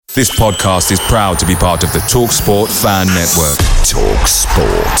This podcast is proud to be part of the TalkSport Fan Network.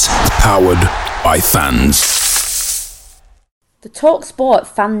 TalkSport. Powered by fans. The TalkSport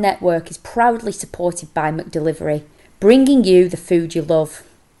Fan Network is proudly supported by McDelivery, bringing you the food you love.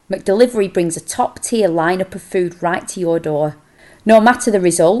 McDelivery brings a top-tier lineup of food right to your door. No matter the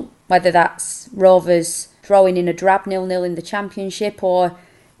result, whether that's Rovers throwing in a drab 0-0 in the Championship or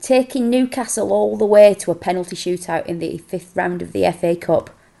taking Newcastle all the way to a penalty shootout in the 5th round of the FA Cup,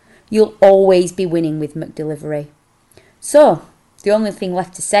 you'll always be winning with McDelivery. So, the only thing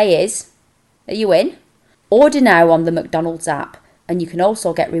left to say is, are you in? Order now on the McDonald's app, and you can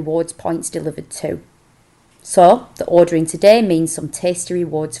also get rewards points delivered too. So, the ordering today means some tasty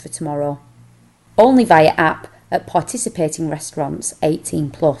rewards for tomorrow. Only via app at participating restaurants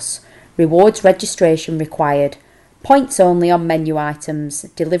 18+. Rewards registration required. Points only on menu items.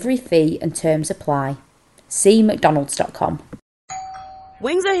 Delivery fee and terms apply. See mcdonalds.com.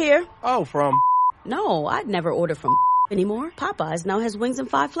 Wings are here. Oh, from? No, I'd never order from anymore. Popeyes now has wings in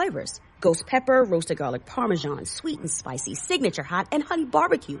 5 flavors. Ghost pepper, roasted garlic parmesan, sweet and spicy, signature hot, and honey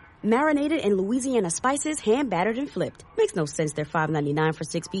barbecue. Marinated in Louisiana spices, hand battered and flipped. Makes no sense they're $5.99 for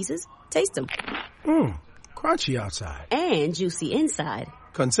 6 pieces. Taste them. Crunchy outside. And juicy inside.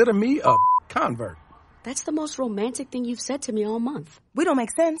 Consider me a convert. That's the most romantic thing you've said to me all month. We don't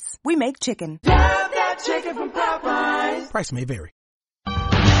make sense. We make chicken. Love that chicken from Popeyes. Price may vary.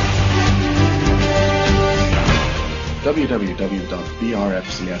 www.brfcs.com.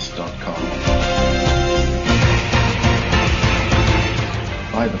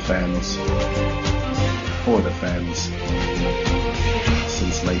 By the fans, for the fans,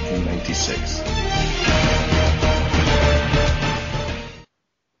 since 1996.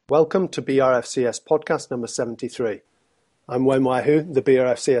 Welcome to BRFCS podcast number 73. I'm Wen Waihu, the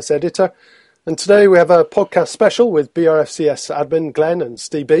BRFCS editor, and today we have a podcast special with BRFCS admin Glenn and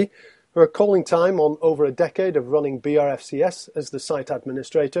Steve B, who are calling time on over a decade of running BRFCS as the site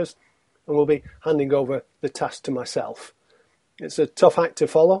administrators, and will be handing over the task to myself. It's a tough act to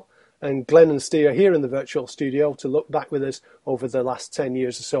follow, and Glenn and Steve are here in the virtual studio to look back with us over the last 10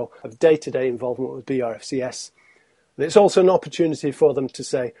 years or so of day-to-day involvement with BRFCS. And it's also an opportunity for them to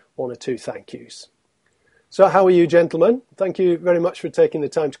say one or two thank yous. So how are you, gentlemen? Thank you very much for taking the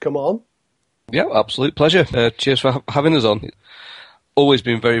time to come on. Yeah, absolute pleasure. Cheers for having us on. Always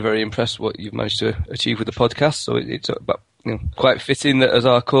been very, very impressed with what you've managed to achieve with the podcast. So it's quite fitting that as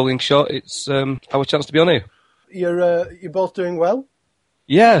our calling shot, it's our chance to be on here. You're both doing well?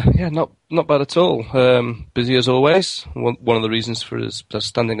 Yeah, not bad at all. Busy as always. One of the reasons for us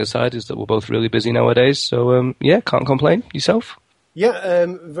standing aside is that we're both really busy nowadays. So can't complain. Yourself? Yeah,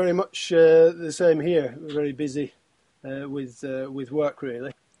 very much the same here. We're very busy with work,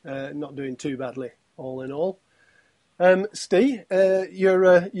 really. Not doing too badly, all in all. Steve,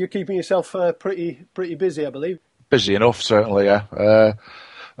 you're keeping yourself pretty busy, I believe. Busy enough, certainly, yeah.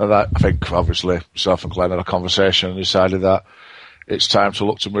 And I think, obviously, myself and Glenn had a conversation and decided that it's time to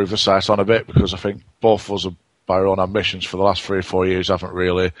look to move the site on a bit, because I think both of us, by our own ambitions for the last 3 or 4 years, haven't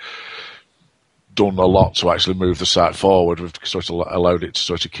really done a lot to actually move the site forward. We've sort of allowed it to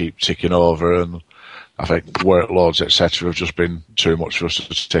sort of keep ticking over, and I think workloads, etc., have just been too much for us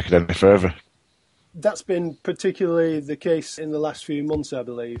to take it any further. That's been particularly the case in the last few months, I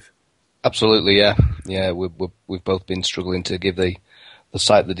believe. Absolutely, yeah. We've both been struggling to give the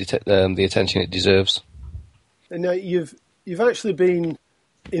site the attention it deserves. And now you've actually been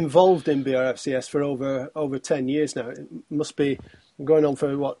involved in BRFCS for over 10 years now. It must be going on for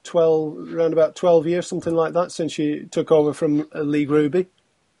around about 12 years, something like that, since you took over from League Ruby.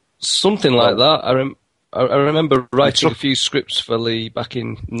 Something like that. I remember writing a few scripts for Lee back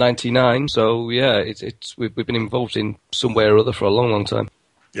in '99. So yeah, we've been involved in some way or other for a long, long time.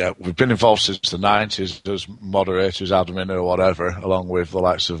 Yeah, we've been involved since the 90s as moderators, admin or whatever, along with the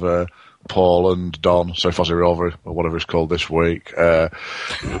likes of Paul and Don, so Fozzie Rover, or whatever it's called this week,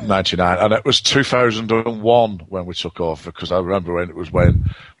 99. And it was 2001 when we took over, because I remember when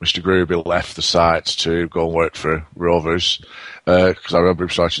Mr. Gruby left the site to go and work for Rovers, because I remember him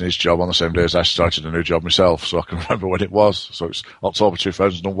starting his job on the same day as I started a new job myself, so I can remember when it was. So it's October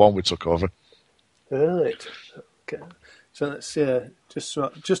 2001 we took over. Right. Okay. So that's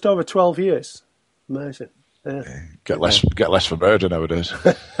just over 12 years. Amazing. Get less for murder nowadays.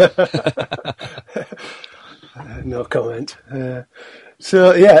 No comment. Lee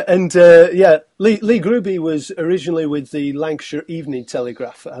Gruby was originally with the Lancashire Evening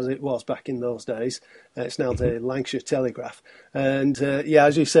Telegraph, as it was back in those days. It's now the Lancashire Telegraph. And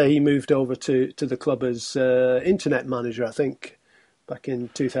as you say, he moved over to the club as internet manager, I think, back in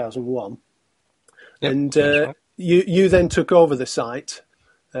 2001. Yep, and you then took over the site.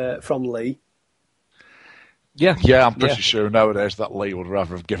 from Lee. Yeah, I'm pretty sure nowadays that Lee would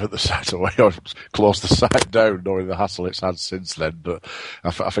rather have given the site away or closed the site down, knowing the hassle it's had since then. But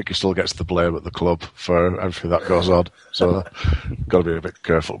I think he still gets the blame at the club for everything that goes on. So, got to be a bit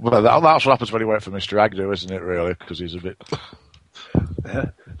careful. But that's what happens when you wait for Mr. Agnew, isn't it? Really, because he's a bit.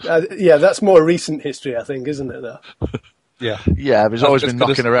 That's more recent history, I think, isn't it? Though. Yeah, but he's always been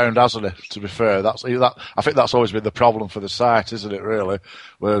knocking around, hasn't he? To be fair, I think that's always been the problem for the site, isn't it? Really,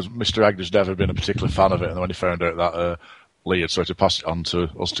 whereas Mr. Agnew's never been a particular fan of it, and when he found out that Lee had sort of passed it on to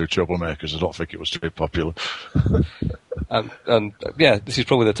us two troublemakers, I don't think it was too popular. and this is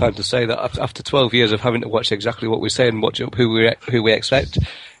probably the time to say that after 12 years of having to watch exactly what we say and watch who we expect,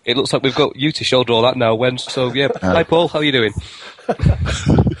 it looks like we've got you to shoulder all that now, Wen. So hi Paul, how are you doing?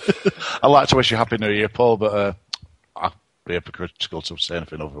 I'd like to wish you Happy New Year, Paul, but I'd be hypocritical to say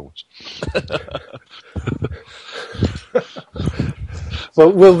anything otherwise.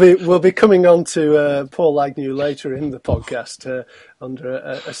 Well, we'll be coming on to Paul Agnew later in the podcast under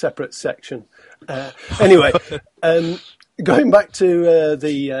a separate section. Anyway, going back to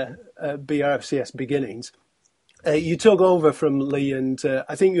the BRFCS beginnings, you took over from Lee, and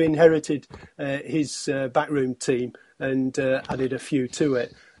I think you inherited his backroom team and added a few to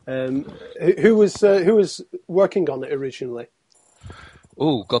it. Who was working on it originally?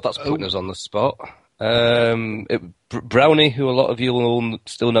 Oh God, that's putting us on the spot. Brownie, who a lot of you will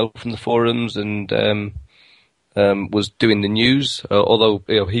still know from the forums, and was doing the news. Although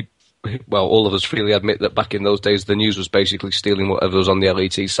all of us freely admit that back in those days, the news was basically stealing whatever was on the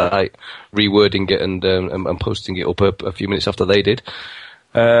LET site, rewording it, and posting it up a few minutes after they did.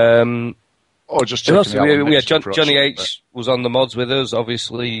 Or just checking Johnny H was on the mods with us.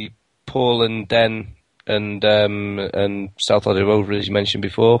 Obviously, Paul and Den and South Oddy Rover, as you mentioned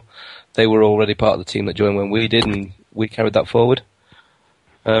before, they were already part of the team that joined when we did, and we carried that forward.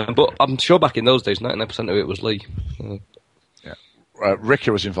 But I'm sure back in those days, 99% of it was Lee. Ricky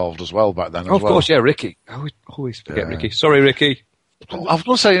was involved as well back then. Of course, yeah, Ricky. I always forget Ricky. Sorry, Ricky. I was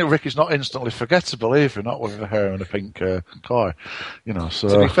going to say Ricky's not instantly forgettable either, not with her hair and a pink car, So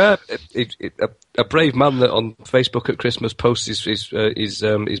to be fair, a brave man that on Facebook at Christmas posts his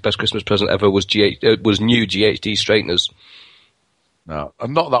best Christmas present ever was new GHD straighteners. No,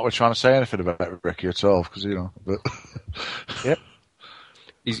 and not that we're trying to say anything about Ricky at all, because but yep.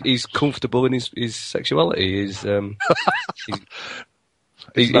 He's comfortable in his sexuality. He's a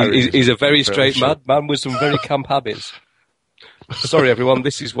very straight man with some very camp habits. Sorry, everyone.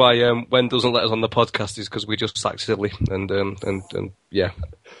 This is why Wen doesn't let us on the podcast, is because we just act silly and yeah.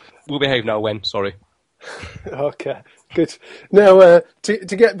 We'll behave now, Wen. Sorry. Okay, good. Now to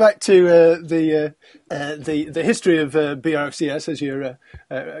get back to the history of BRFCS, as you're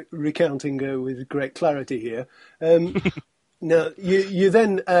recounting with great clarity here. Now you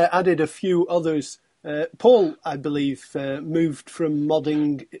then added a few others. Paul, I believe, moved from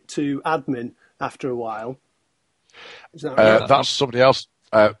modding to admin after a while. Is that right? That's somebody else,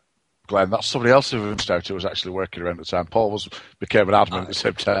 Glenn. That's somebody else who was actually working around at the time. Paul became an admin at the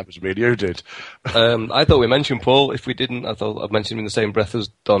same time as me and you did. I thought we mentioned Paul. If we didn't, I thought I'd mentioned him in the same breath as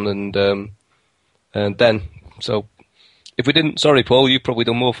Don and Den. So if we didn't, sorry, Paul, you've probably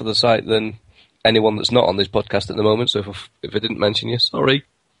done more for the site than anyone that's not on this podcast at the moment. So if I didn't mention you, sorry.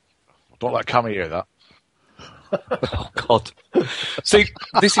 Don't let Cammy hear that. Oh, God. See,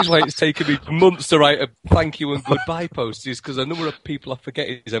 this is why it's taken me months to write a thank you and goodbye post, is because the number of people I forget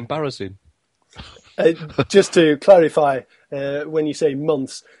is embarrassing. Just to clarify, when you say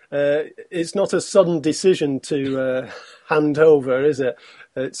months, it's not a sudden decision to hand over, is it?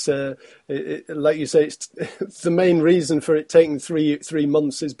 It's like you say, it's the main reason for it taking three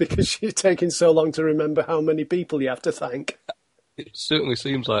months is because you're taking so long to remember how many people you have to thank. It certainly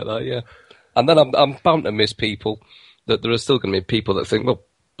seems like that, yeah. And then I'm bound to miss people. That there are still going to be people that think, well,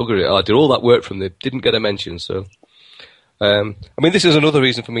 bugger it, I did all that work from them, didn't get a mention. So, I mean, this is another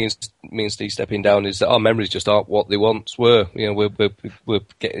reason for me and Steve stepping down, is that our memories just aren't what they once were. We're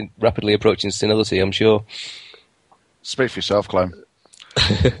getting rapidly approaching senility, I'm sure. Speak for yourself, Clem. I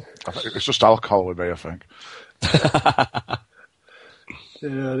think it's just alcohol with me, I think.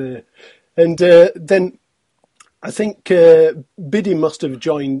 Yeah, and then I think Biddy must have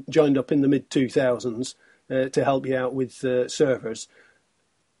joined up in the mid-2000s to help you out with servers.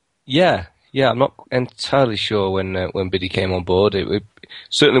 Yeah, I'm not entirely sure when Biddy came on board. It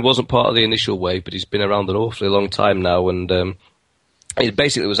certainly wasn't part of the initial wave, but he's been around an awfully long time now, and it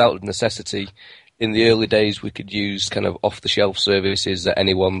basically was out of necessity. In the early days, we could use kind of off-the-shelf services that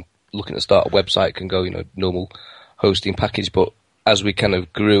anyone looking to start a website can go, normal hosting package. But as we kind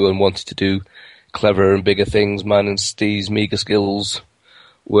of grew and wanted to do cleverer and bigger things, mine and Steve's meager skills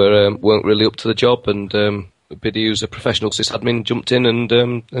weren't really up to the job, and Biddy, who's a professional sysadmin, jumped in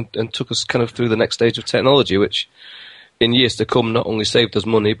and took us kind of through the next stage of technology, which in years to come not only saved us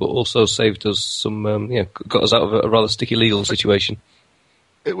money but also saved us some, got us out of a rather sticky legal situation.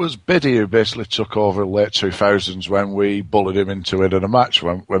 It was Biddy who basically took over late 2000s when we bullied him into it in a match,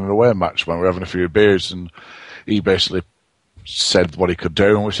 when an away match, when we were having a few beers, and he basically said what he could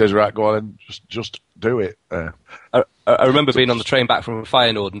do, and we said, right, go on and just do it. I remember being on the train back from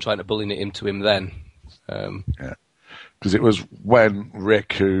Feyenoord and trying to bully it into him then. Because it was when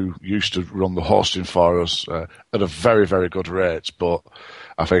Rick, who used to run the hosting for us, at a very, very good rate, but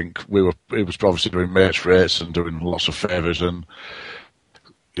I think he was obviously doing mates rates and doing lots of favours, and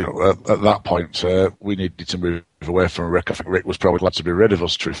at that point, we needed to move away from Rick. I think Rick was probably glad to be rid of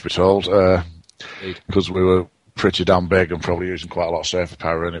us, truth be told, because we were pretty damn big and probably using quite a lot of server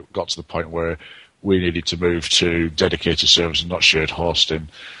power, and it got to the point where we needed to move to dedicated servers and not shared hosting.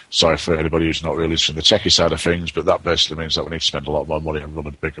 Sorry for anybody who's not really from the techie side of things, but that basically means that we need to spend a lot more money and run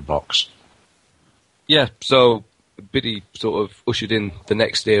a bigger box. Yeah, so Biddy sort of ushered in the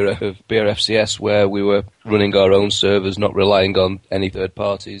next era of BRFCS, where we were running our own servers, not relying on any third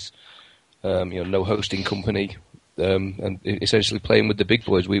parties, no hosting company, and essentially playing with the big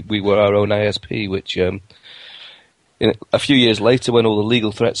boys. We were our own ISP, which a few years later, when all the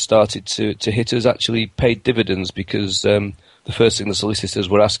legal threats started to hit us, actually paid dividends, because the first thing the solicitors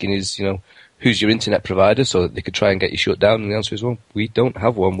were asking is, who's your internet provider, so that they could try and get you shut down. And the answer is, well, we don't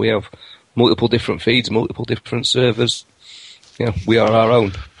have one. We have multiple different feeds, multiple different servers. We are our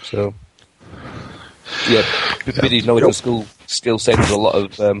own. So, Biddy's knowledge of school still saved us a lot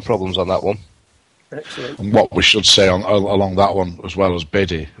of problems on that one. Excellent. And what we should say along that one, as well as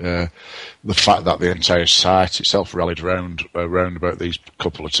Biddy, the fact that the entire site itself rallied around about these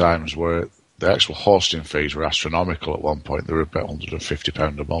couple of times, where the actual hosting fees were astronomical at one point. They were about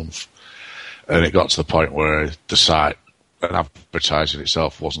 £150 a month. And it got to the point where the site and advertising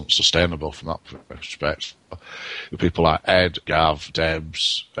itself wasn't sustainable from that respect. The people like Ed, Gav,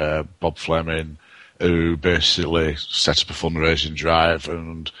 Debs, Bob Fleming, who basically set up a fundraising drive,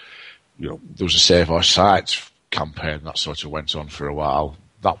 and there was a Save Our Site campaign that sort of went on for a while.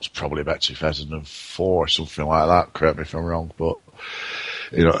 That was probably about 2004 or something like that, correct me if I'm wrong, but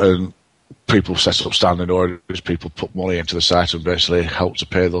and people set up standing orders, people put money into the site and basically helped to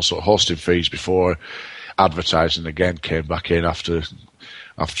pay those sort of hosting fees before advertising again came back in after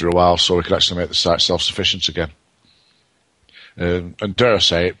a while, so we could actually make the site self-sufficient again. And dare I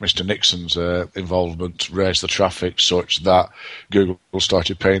say it, Mr. Nixon's involvement raised the traffic such that Google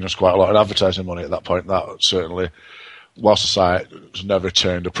started paying us quite a lot of advertising money at that point. That certainly, whilst the site has never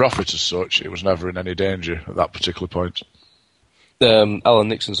turned a profit as such, it was never in any danger at that particular point. Alan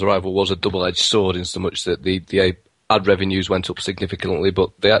Nixon's arrival was a double-edged sword, in so much that the ad revenues went up significantly, but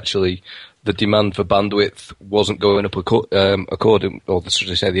the demand for bandwidth wasn't going up according, or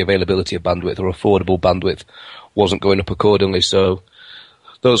should I say, the availability of bandwidth or affordable bandwidth wasn't going up accordingly. So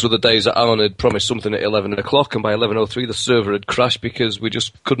those were the days that Alan had promised something at 11 o'clock, and by 11:03 the server had crashed because we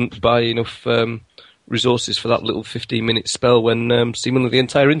just couldn't buy enough resources for that little 15-minute spell when seemingly the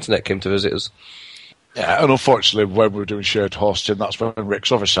entire internet came to visit us. Yeah, and unfortunately, when we were doing shared hosting, that's when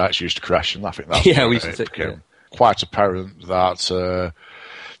Rick's other sites used to crash, and I think that's we used to became quite apparent that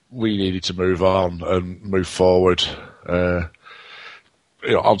we needed to move on and move forward, onto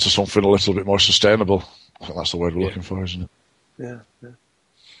something a little bit more sustainable. I think that's the word we're looking for, isn't it? Yeah.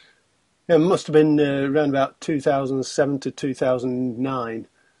 It must have been around about 2007 to 2009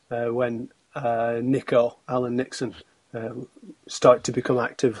 when Alan Nixon, started to become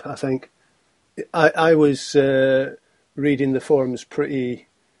active, I think. I was reading the forums pretty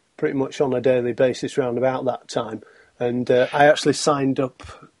much on a daily basis around about that time, and I actually signed up,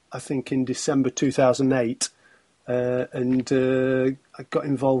 I think, in December 2008, and I got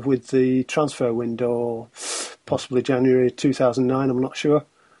involved with the transfer window, possibly January 2009, I'm not sure,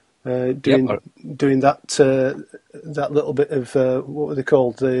 doing that little bit of, what were they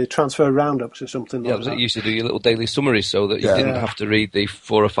called, the transfer roundups or something like that. Yeah, it used to do your little daily summaries so that you didn't have to read the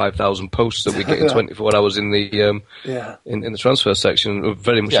 4,000 or 5,000 posts that we get in 24 hours in the in the transfer section.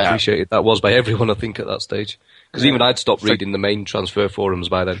 Very much appreciated. That was by everyone, I think, at that stage. Because even I'd stopped reading the main transfer forums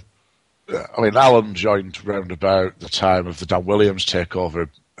by then. I mean, Alan joined round about the time of the Dan Williams takeover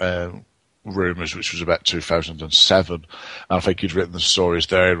rumours, which was about 2007. And I think he'd written the stories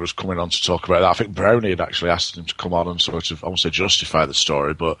there and was coming on to talk about that. I think Brownie had actually asked him to come on and sort of, I won't say justify the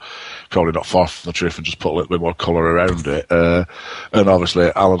story, but probably not far from the truth, and just put a little bit more colour around it. And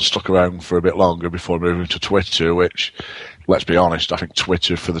obviously, Alan stuck around for a bit longer before moving to Twitter, which, let's be honest, I think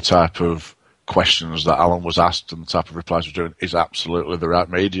Twitter, for the type of questions that Alan was asked and the type of replies he was doing is absolutely the right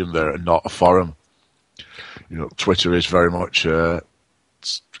medium there and not a forum. Twitter is very much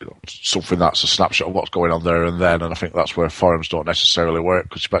something that's a snapshot of what's going on there and then, and I think that's where forums don't necessarily work,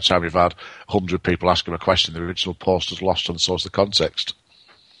 because by the time you've had 100 people asking a question, the original post is lost on the source of the context.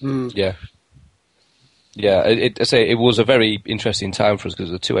 Yeah. Yeah, it was a very interesting time for us because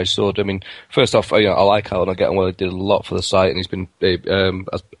of the two-edged sword. I mean, first off, I like Alan. I get on well. He did a lot for the site, and he's been.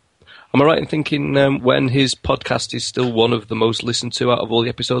 Am I right in thinking when his podcast is still one of the most listened to out of all the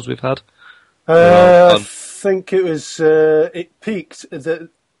episodes we've had? I think it was. It peaked the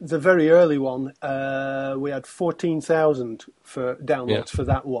very early one. We had 14,000 for downloads for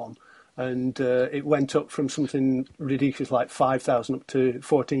that one. And it went up from something ridiculous like 5,000 up to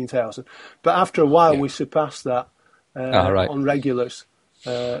 14,000. But after a while, we surpassed that on regulars.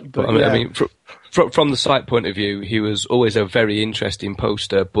 I mean, from the site point of view, he was always a very interesting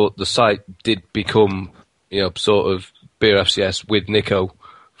poster. But the site did become, sort of BRFCS with Nico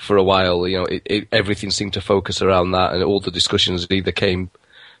for a while. Everything seemed to focus around that, and all the discussions either came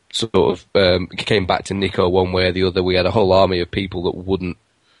back to Nico one way or the other. We had a whole army of people that wouldn't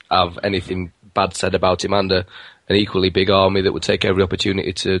have anything bad said about him, and an equally big army that would take every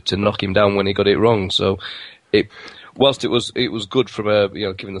opportunity to knock him down when he got it wrong. So, whilst it was good from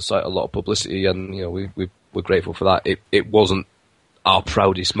giving the site a lot of publicity, and we're grateful for that. It wasn't our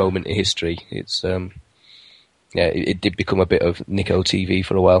proudest moment in history. It's it did become a bit of Nico TV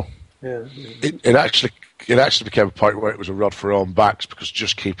for a while. Yeah. It actually became a point where it was a rod for our own backs, because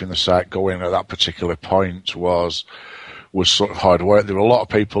just keeping the site going at that particular point was sort of hard work. There were a lot of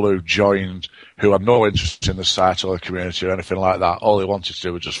people who joined who had no interest in the site or the community or anything like that. All they wanted to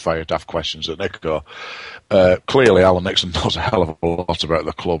do was just fire daft questions at Nico. Clearly, Alan Nixon knows a hell of a lot about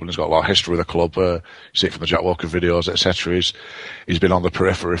the club, and he's got a lot of history with the club. You see it from the Jack Walker videos, etc. He's been on the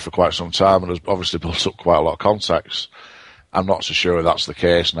periphery for quite some time and has obviously built up quite a lot of contacts. I'm not so sure that's the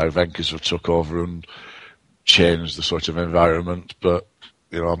case now. Venkers have took over and changed the sort of environment, but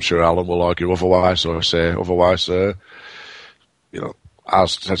I'm sure Alan will argue otherwise, or say otherwise.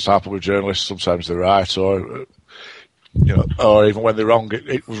 As tends to happen with journalists, sometimes they're right, or or even when they're wrong,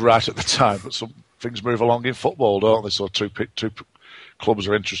 it was right at the time. But some things move along in football, don't they? So two clubs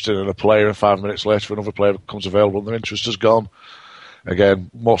are interested in a player, and 5 minutes later another player becomes available and their interest is gone. Again,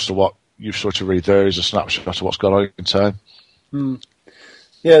 most of what you sort of read there is a snapshot of what's gone on in time.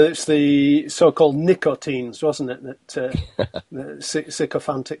 Yeah, it's the so-called nicotines, wasn't it? That the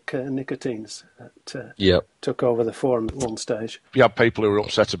sycophantic nicotines that took over the forum at one stage. You had people who were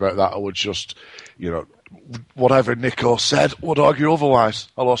upset about that, or would just, whatever Nico said, would argue otherwise.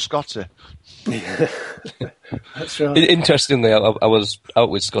 Hello, Scotty. That's right. Interestingly, I was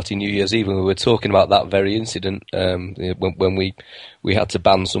out with Scotty New Year's Eve, and we were talking about that very incident when we had to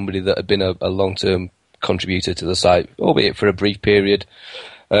ban somebody that had been a long-term contributor to the site, albeit for a brief period.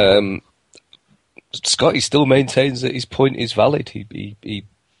 Scotty still maintains that his point is valid. He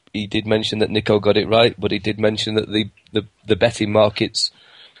did mention that Nico got it right, but he did mention that the betting markets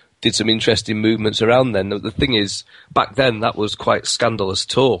did some interesting movements around then. The thing is, back then that was quite scandalous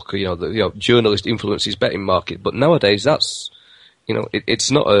talk. Journalist influences betting market, but nowadays that's it's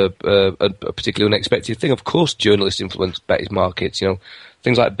not a particularly unexpected thing. Of course, journalists influence betting markets.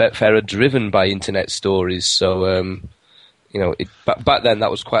 Things like Betfair are driven by internet stories. So, back then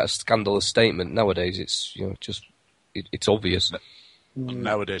that was quite a scandalous statement. Nowadays, it's it's obvious.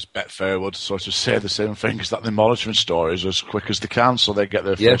 Nowadays, Betfair would sort of say the same things, that they're monitoring stories as quick as they can, so they get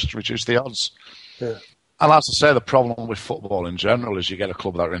there first to reduce the odds. Yeah. And as I say, the problem with football in general is you get a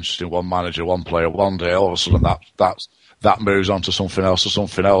club that are interested in one manager, one player, one day, all of a sudden that moves on to something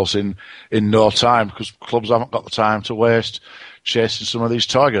else in no time, because clubs haven't got the time to waste chasing some of these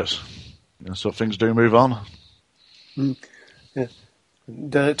targets. So things do move on. Yeah.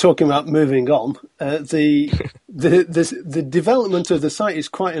 And, talking about moving on, the development of the site is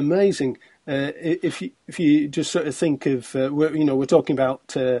quite amazing. If you just sort of think of, we're talking about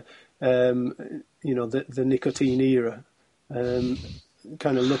the nicotine era,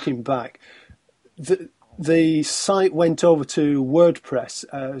 kind of looking back. The site went over to WordPress.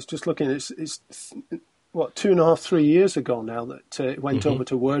 I was just looking. It's 2.5, 3 years ago now that it went over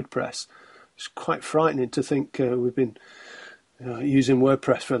to WordPress. It's quite frightening to think we've been using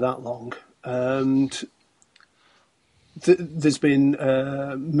WordPress for that long. And there's been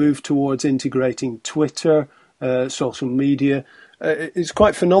move towards integrating Twitter, social media. It's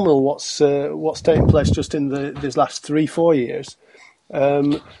quite phenomenal what's taken place just in these last 3-4 years.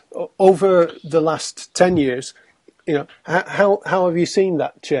 Over the last 10 years, how have you seen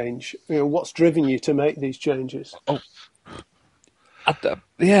that change? What's driven you to make these changes?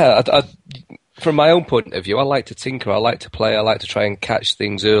 from my own point of view, I like to tinker, I like to play, I like to try and catch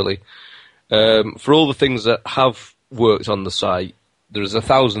things early. For all the things that have worked on the site, there's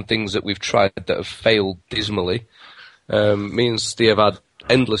 1,000 things that we've tried that have failed dismally. Me and Steve have had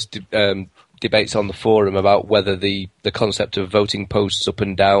endless debates on the forum about whether the concept of voting posts up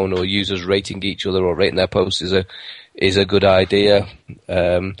and down or users rating each other or rating their posts is a good idea.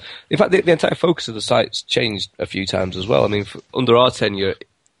 In fact, the entire focus of the site's changed a few times as well. I mean, under our tenure,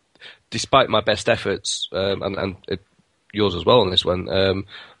 despite my best efforts, and yours as well on this one,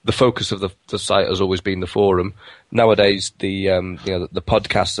 the focus of the site has always been the forum. Nowadays, the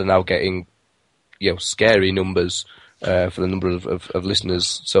podcasts are now getting scary numbers for the number of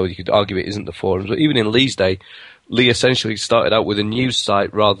listeners. So you could argue it isn't the forums. But even in Lee's day, Lee essentially started out with a news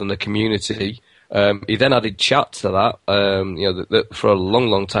site rather than a community. He then added chat to that. For a long,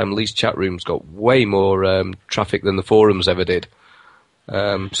 long time, Lee's chat rooms got way more traffic than the forums ever did.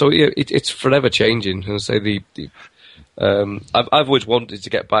 So it's forever changing. And say I've always wanted to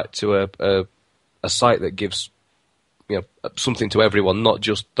get back to a site that gives something to everyone, not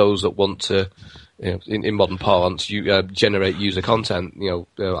just those that want to, in modern parlance, generate user content.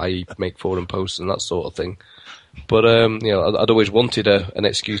 I.e., make forum posts and that sort of thing. But I'd always wanted an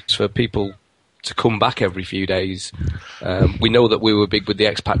excuse for people to come back every few days. We know that we were big with the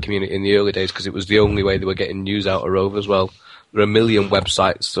expat community in the early days because it was the only way they were getting news out of Rove as well. There are a million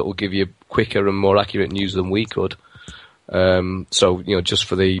websites that will give you quicker and more accurate news than we could. So just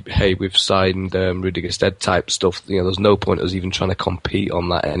for the hey, we've signed Rudiger Stead type stuff, there's no point us even trying to compete on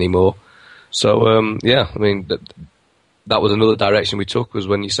that anymore. So I mean that was another direction we took, was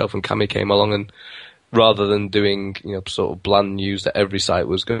when yourself and Cammy came along, and rather than doing sort of bland news that every site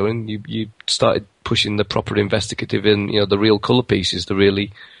was going, you started pushing the proper investigative and the real colour pieces, the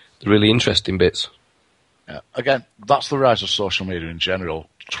really interesting bits. Yeah. Again, that's the rise of social media in general.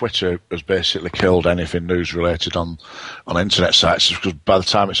 Twitter has basically killed anything news related on internet sites, because by the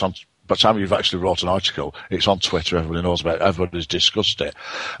time you've actually wrote an article, it's on Twitter. Everybody knows about it. Everybody's discussed it,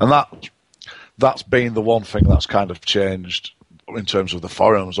 and that's been the one thing that's kind of changed in terms of the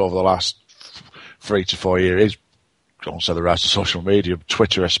forums over the last 3 to 4 years. I don't say the rise of social media,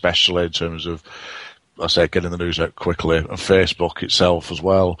 Twitter especially, in terms of, I say, getting the news out quickly, and Facebook itself as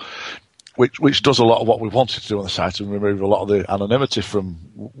well. Which does a lot of what we wanted to do on the site and remove a lot of the anonymity from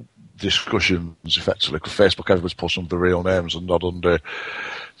discussions, effectively. Because Facebook, everybody's posting under real names and not under,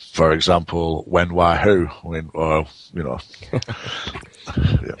 for example, when, why, who. I mean,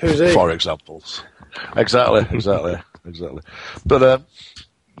 Who's he? For examples. Exactly. But,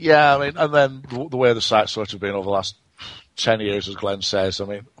 I mean, and then the way the site's sort of been over the last 10 years, as Glenn says, I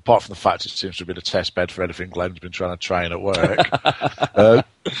mean, apart from the fact it seems to have been a test bed for anything Glenn's been trying to train at work.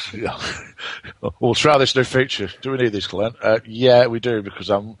 We'll try this new feature. Do we need this, Glenn? Yeah, we do, because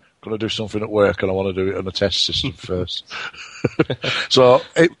I'm going to do something at work and I want to do it on a test system first. So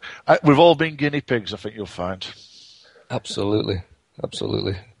we've all been guinea pigs, I think you'll find. Absolutely.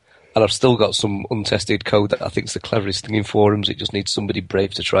 And I've still got some untested code that I think is the cleverest thing in forums. It just needs somebody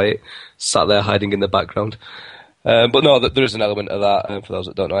brave to try it, sat there hiding in the background. But no, there is an element of that. For those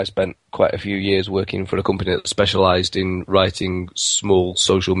that don't know, I spent quite a few years working for a company that specialised in writing small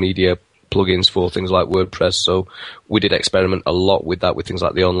social media plugins for things like WordPress. So we did experiment a lot with that, with things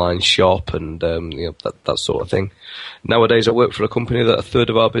like the online shop and that sort of thing. Nowadays, I work for a company that a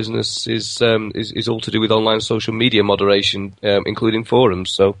third of our business is all to do with online social media moderation, including forums.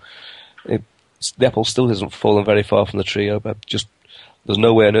 So the apple still hasn't fallen very far from the tree. There's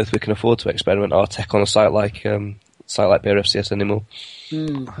no way on earth we can afford to experiment our tech on a site like BRFCS anymore.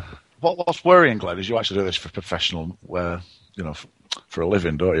 What's worrying, Glenn, is you actually do this for professional, for a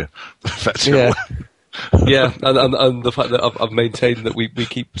living, don't you? Yeah. Yeah, and the fact that I've maintained that we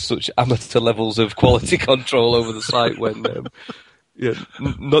keep such amateur levels of quality control over the site when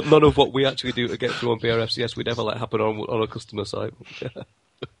none of what we actually do to get through on BRFCS we'd ever let happen on a customer site.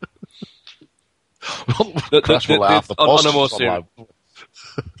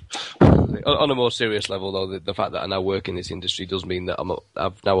 On a more serious level, though, the fact that I now work in this industry does mean that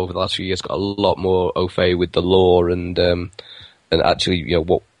I've now over the last few years got a lot more au fait with the law and actually,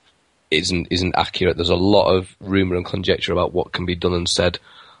 what isn't accurate. There's a lot of rumour and conjecture about what can be done and said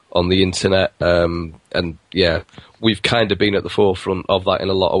on the internet, and we've kind of been at the forefront of that in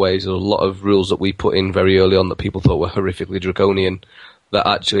a lot of ways. There's a lot of rules that we put in very early on that people thought were horrifically draconian that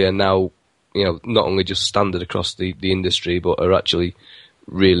actually are now, not only just standard across the industry, but are actually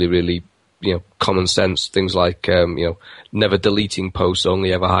really, really, common sense. Things like, never deleting posts,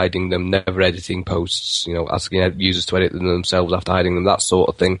 only ever hiding them, never editing posts, asking users to edit them themselves after hiding them, that sort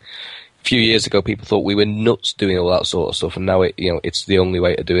of thing. few years ago, people thought we were nuts doing all that sort of stuff, and now it's the only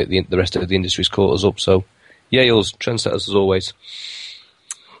way to do it. The rest of the industry's caught us up. So, Yale's trendsetters as always.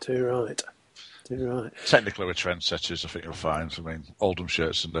 Too right. Technically, we're trendsetters. I think you'll find. I mean, Oldham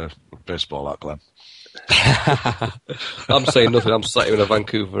shirts and a baseball hat, Glenn. I'm saying nothing. I'm sat here in a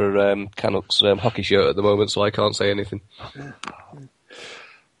Vancouver Canucks hockey shirt at the moment, so I can't say anything.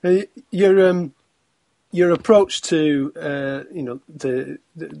 Your approach to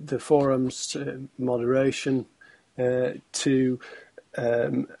the forums, moderation, to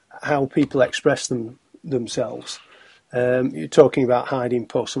how people express themselves. You're talking about hiding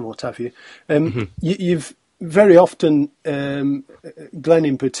posts and what have you. You've very often, Glenn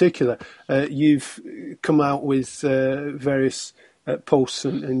in particular, you've come out with various posts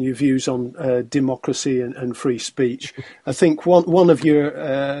and your views on democracy and free speech. I think one of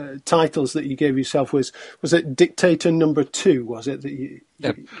your titles that you gave yourself was it Dictator Number 2? Was it that you?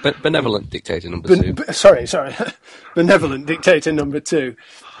 Benevolent Dictator Number 2. Sorry, Benevolent Dictator Number 2.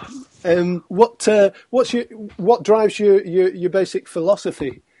 What drives your basic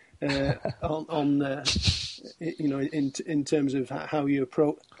philosophy on in terms of how you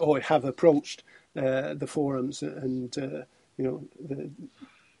approach or have approached the forums and the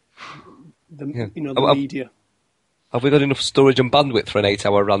media? Have we got enough storage and bandwidth for an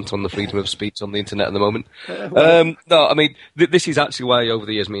 8-hour rant on the freedom of speech on the internet at the moment? No, I mean this is actually why over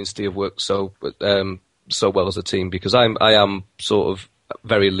the years me and Steve worked so well as a team, because I am sort of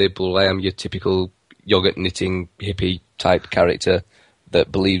very liberal. I am your typical yogurt knitting hippie type character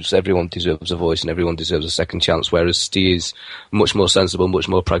that believes everyone deserves a voice and everyone deserves a second chance, whereas Steve is much more sensible, much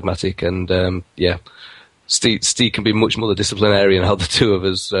more pragmatic, and Steve can be much more the disciplinarian out of the two of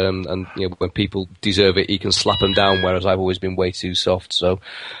us, and when people deserve it, he can slap them down, whereas I've always been way too soft. So,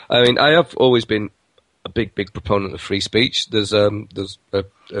 I mean, I have always been a big proponent of free speech. There's a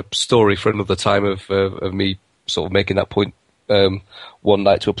story for another time of me sort of making that point one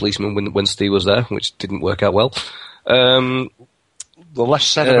night to a policeman when Steve was there, which didn't work out well. The less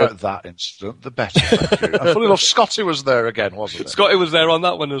said about that incident, the better. Thank you. And funny enough, Scotty was there again, wasn't it? Scotty was there on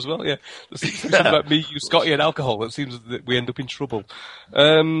that one as well. Yeah, something about me, you, Scotty, and alcohol. It seems that we end up in trouble.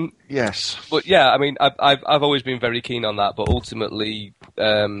 Yes, but yeah, I mean, I've always been very keen on that. But ultimately,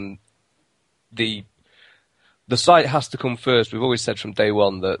 the site has to come first. We've always said from day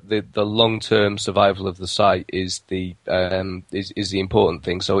one that the long-term survival of the site is the important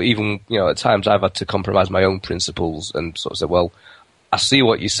thing. So even at times I've had to compromise my own principles and sort of say, well, I see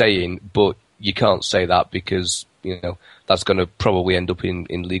what you're saying, but you can't say that because that's going to probably end up in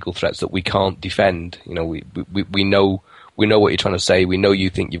legal threats that we can't defend. We know what you're trying to say. We know you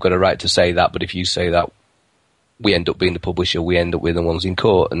think you've got a right to say that, but if you say that, we end up being the publisher. We end up with the ones in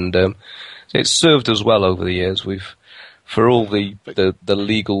court, and it's served us well over the years. For all the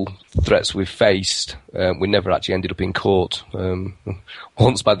legal threats we've faced, we never actually ended up in court.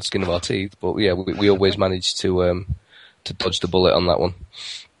 Once by the skin of our teeth, but yeah, we always managed to dodge the bullet on that one.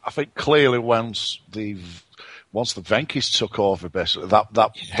 I think clearly once the Venkies took over, basically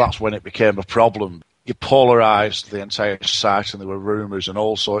that's when it became a problem. You polarised the entire site, and there were rumours and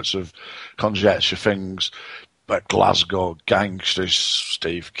all sorts of conjecture things about Glasgow gangsters,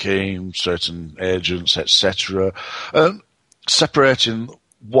 Steve Keane, certain agents, etc. Separating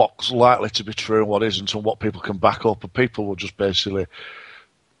what's likely to be true and what isn't, and what people can back up, and people were just basically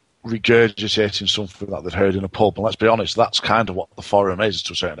regurgitating something that they'd heard in a pub. And let's be honest, that's kind of what the forum is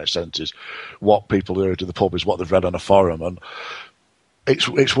to a certain extent, is what people heard in the pub is what they've read on a forum. And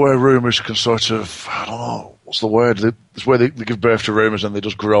it's where rumours can sort of, I don't know, what's the word? It's where they give birth to rumours and they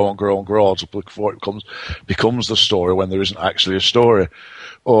just grow and grow and grow before it becomes the story when there isn't actually a story.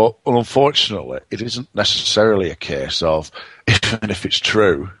 Or unfortunately, it isn't necessarily a case of, even if it's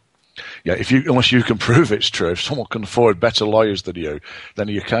true, unless you can prove it's true, if someone can afford better lawyers than you, then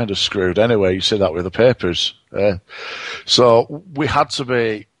you're kind of screwed anyway. You see that with the papers. So we had to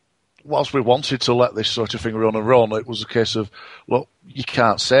be, whilst we wanted to let this sort of thing run and run, it was a case of, look, you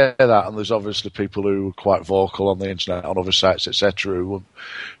can't say that, and there's obviously people who are quite vocal on the internet, on other sites, etc.,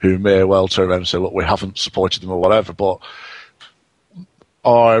 who may well turn around and say, look, we haven't supported them or whatever, but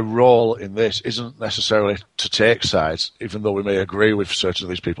our role in this isn't necessarily to take sides, even though we may agree with certain of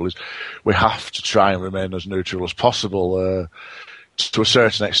these people, is we have to try and remain as neutral as possible. To a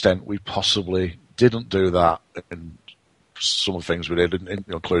certain extent, we possibly didn't do that in some of the things we did,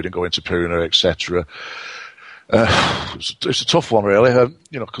 including going to Puna, etc. It's a tough one, really,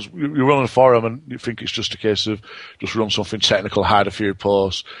 because you run a forum and you think it's just a case of just run something technical, hide a few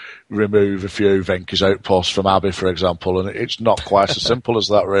posts, remove a few Venki's outposts from Abbey, for example, and it's not quite as simple as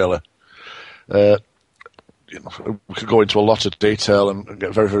that, really. we could go into a lot of detail and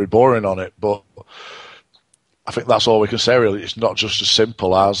get very, very boring on it, but I think that's all we can say, really. It's not just as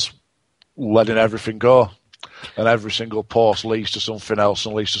simple as letting everything go. And every single post leads to something else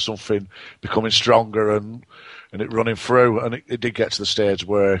and leads to something becoming stronger and it running through. And it did get to the stage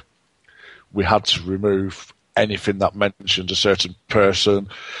where we had to remove anything that mentioned a certain person.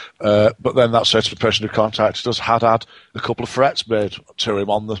 But then that certain person who contacted us had a couple of threats made to him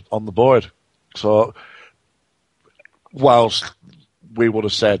on the board. So whilst we would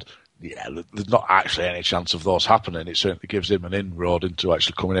have said, yeah, there's not actually any chance of those happening, it certainly gives him an inroad into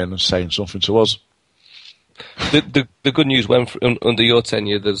actually coming in and saying something to us. The good news under your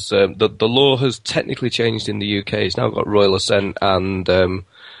tenure, there's the law has technically changed in the UK. It's now got royal assent, and we're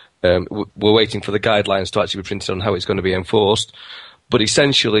waiting for the guidelines to actually be printed on how it's going to be enforced. But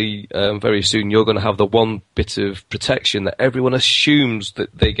essentially, very soon you're going to have the one bit of protection that everyone assumes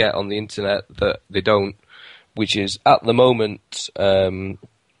that they get on the internet that they don't, which is at the moment.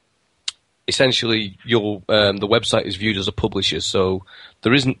 Essentially, the website is viewed as a publisher, so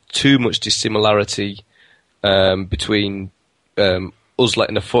there isn't too much dissimilarity between us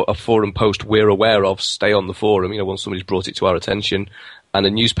letting a forum post we're aware of stay on the forum, once somebody's brought it to our attention, and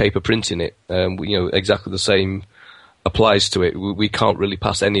a newspaper printing it, exactly the same applies to it. We can't really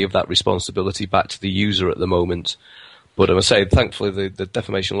pass any of that responsibility back to the user at the moment. But I say, thankfully, the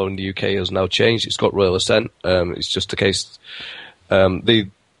defamation law in the UK has now changed. It's got royal assent. It's just a case.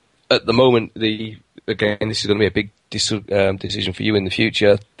 At the moment, again, this is going to be a big decision for you in the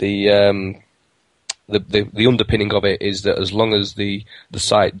future. The underpinning of it is that as long as the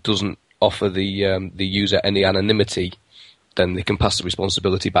site doesn't offer the user any anonymity, then they can pass the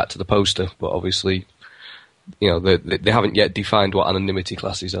responsibility back to the poster. But obviously, they haven't yet defined what anonymity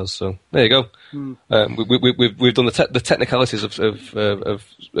classes as. So there you go. We've done the technicalities of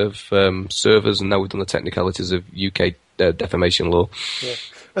servers, and now we've done the technicalities of UK defamation law. Yeah.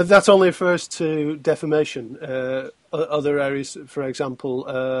 That only refers to defamation. Other areas, for example,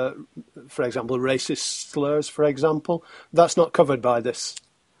 racist slurs, for example, that's not covered by this.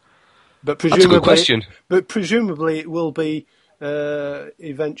 But presumably, that's a good question. But presumably, it will be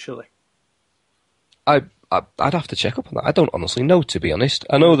eventually. I'd have to check up on that. I don't honestly know, to be honest.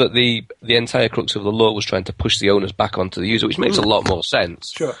 I know that the entire crux of the law was trying to push the onus back onto the user, which makes a lot more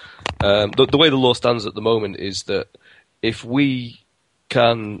sense. Sure. The way the law stands at the moment is that if we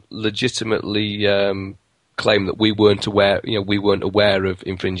can legitimately claim that we weren't aware of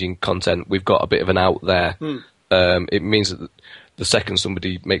infringing content, we've got a bit of an out there. It means that the second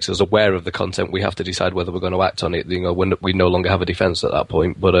somebody makes us aware of the content, we have to decide whether we're going to act on it. We no longer have a defence at that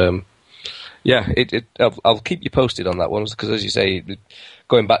point. But I'll keep you posted on that one, because as you say,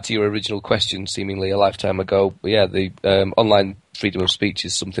 going back to your original question, seemingly a lifetime ago, the online freedom of speech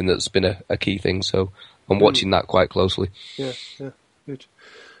is something that's been a key thing. So I'm watching that quite closely. Yeah, good.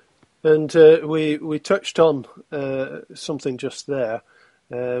 And we touched on something just there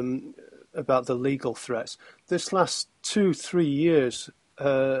about the legal threats. This last 2-3 years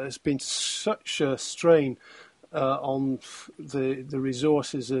has been such a strain on the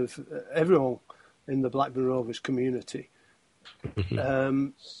resources of everyone in the Blackburn Rovers community.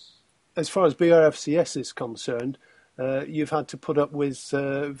 As far as BRFCS is concerned, you've had to put up with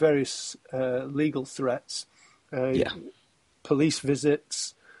various legal threats, police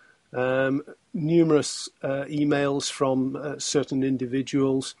visits, numerous emails from certain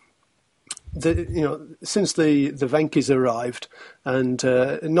individuals. Since the Venkies arrived, and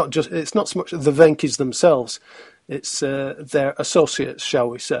it's not so much the Venkies themselves, it's their associates, shall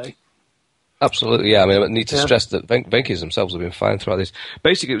we say. Absolutely, yeah. I mean, I need to stress that Venkies themselves have been fine throughout this.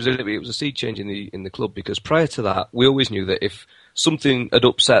 Basically, it was a sea change in the club, because prior to that, we always knew that if something had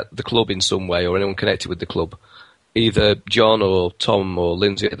upset the club in some way, or anyone connected with the club, either John or Tom or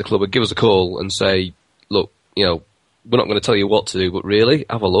Lindsay at the club would give us a call and say, look, we're not going to tell you what to do, but really,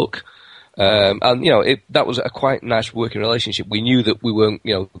 have a look. That was a quite nice working relationship. We knew that we weren't,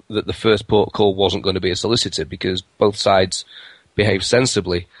 that the first port of call wasn't going to be a solicitor, because both sides behaved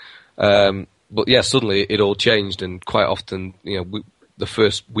sensibly. But suddenly it all changed, and quite often, the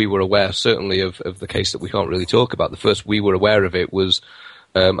first we were aware, certainly of the case that we can't really talk about, the first we were aware of it was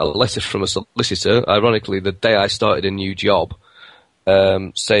a letter from a solicitor, ironically, the day I started a new job,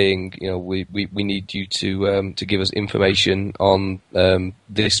 saying, we need you to give us information on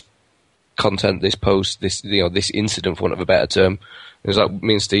this content, this post, this incident, for want of a better term. It was like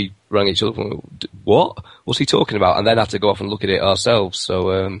me and Steve rang each other. What? What's he talking about? And then had to go off and look at it ourselves.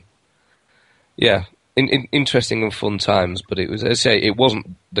 So, interesting and fun times. But it was, as I say, it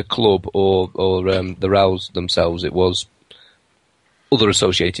wasn't the club or the Rows themselves. It was other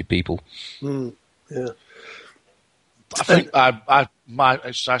associated people. Yeah. I think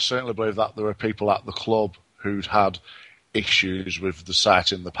I certainly believe that there are people at the club who'd had issues with the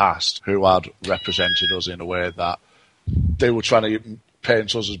site in the past who had represented us in a way that they were trying to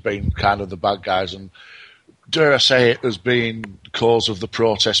paint us as being kind of the bad guys, and dare I say it, as being cause of the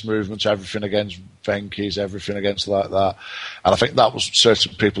protest movement, everything against Venky's, everything against like that. And I think that was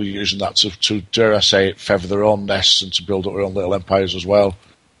certain people using that to dare I say it, feather their own nests and to build up their own little empires as well.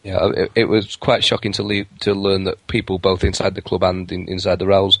 Yeah, it was quite shocking to learn that people both inside the club and inside the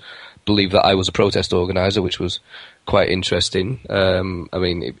Rows believed that I was a protest organiser, which was quite interesting. I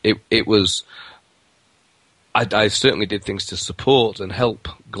mean, it was... I certainly did things to support and help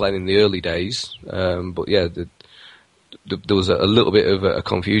Glenn in the early days, but yeah, there was a little bit of a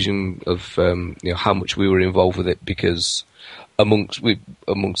confusion of how much we were involved with it, because amongst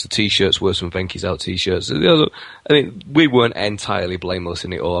the T-shirts were some Venky's Out T-shirts. I mean, we weren't entirely blameless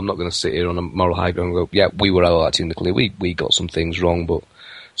in it all. I'm not going to sit here on a moral high ground and go, yeah, we were all acting in the clear. We got some things wrong, but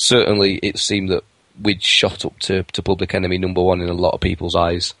certainly it seemed that we'd shot up to public enemy number one in a lot of people's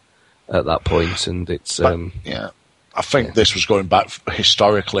eyes at that point, and it's... I think this was going back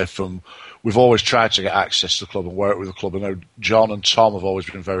historically from... We've always tried to get access to the club and work with the club. I know John and Tom have always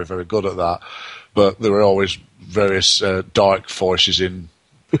been very, very good at that, but there were always various dark forces in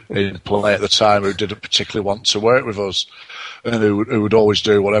play at the time who didn't particularly want to work with us, and who would always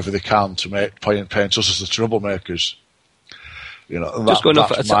do whatever they can to paint us as the troublemakers.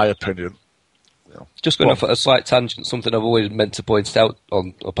 That's my opinion. Just going off at a slight tangent, something I've always meant to point out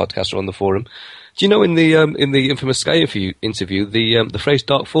on a podcast or on the forum. Do you know in the infamous Sky interview, the phrase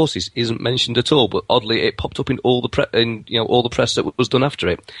 "dark forces" isn't mentioned at all, but oddly it popped up in all the all the press that was done after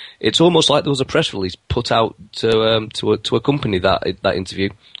it. It's almost like there was a press release put out to accompany that interview,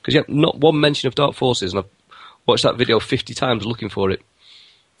 because not one mention of dark forces, and I've watched that video 50 times looking for it.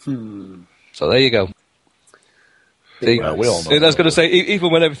 So there you go. We all know. I was going to say,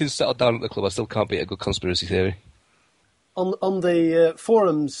 even when everything's settled down at the club, I still can't beat a good conspiracy theory. On the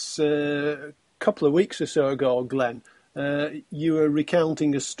forums a couple of weeks or so ago, Glenn, you were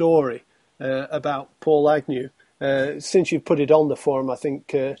recounting a story about Paul Agnew. Since you've put it on the forum, I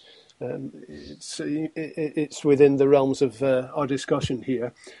think it's within the realms of our discussion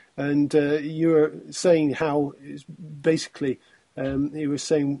here. And you were saying how it's basically... he was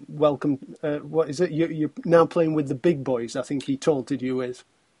saying, welcome, what is it? You're now playing with the big boys, I think he taunted you with.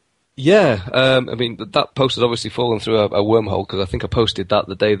 Yeah, I mean, that post has obviously fallen through a wormhole, because I think I posted that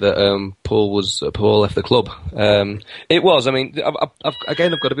the day that Paul left the club. It was, I mean, I've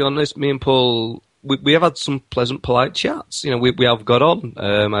got to be honest, me and Paul, we have had some pleasant, polite chats. We have got on.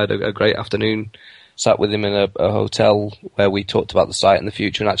 I had a great afternoon, sat with him in a hotel where we talked about the site and the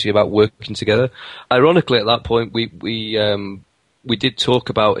future and actually about working together. Ironically, at that point, we did talk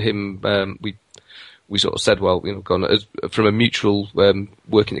about him. We sort of said, well, from a mutual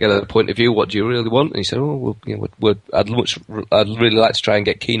working together point of view, what do you really want? And he said, oh, well, I'd really like to try and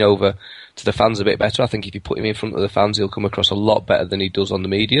get Keane over to the fans a bit better. I think if you put him in front of the fans, he'll come across a lot better than he does on the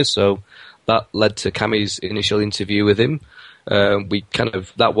media. So that led to Cammy's initial interview with him.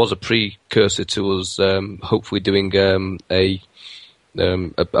 That was a precursor to us hopefully doing a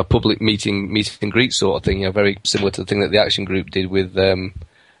public meet and greet sort of thing, very similar to the thing that the Action Group did with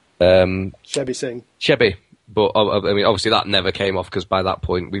Shebby Singh. Shebby, but I mean, obviously that never came off, because by that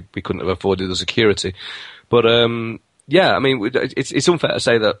point we couldn't have afforded the security. But I mean, it's unfair to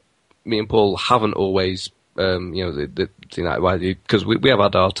say that me and Paul haven't always, the United, because we have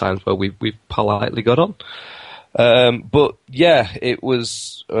had our times where we've politely got on. But yeah, it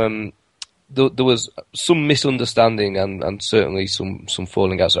was. There was some misunderstanding and certainly some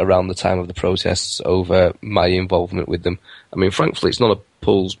falling outs around the time of the protests over my involvement with them. I mean, frankly, it's not a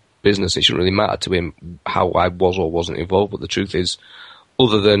Paul's business. It shouldn't really matter to him how I was or wasn't involved. But the truth is,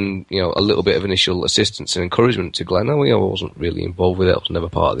 other than a little bit of initial assistance and encouragement to Glenn, I wasn't really involved with it. I was never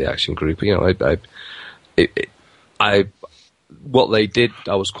part of the Action Group. What they did,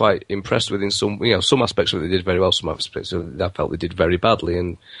 I was quite impressed with in some aspects of it they did very well. Some aspects of it I felt they did very badly,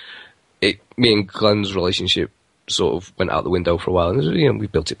 and me and Glenn's relationship sort of went out the window for a while, and we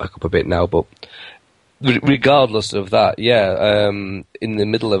built it back up a bit now. But regardless of that, in the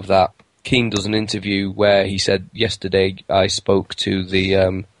middle of that, Keane does an interview where he said, yesterday I spoke to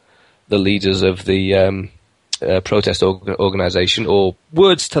the leaders of the protest organisation, or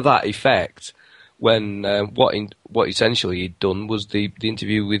words to that effect, when what essentially he'd done was the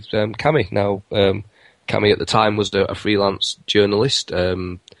interview with Cammy. Now, Cammy at the time was a freelance journalist.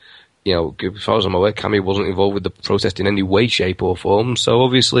 As far as I'm aware, Cammy wasn't involved with the protest in any way, shape or form. So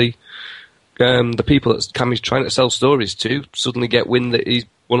obviously, the people that Cammy's trying to sell stories to suddenly get wind that he's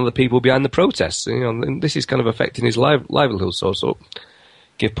one of the people behind the protests. You know, and this is kind of affecting his livelihood. So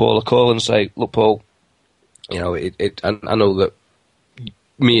give Paul a call and say, look, Paul, you know, I know that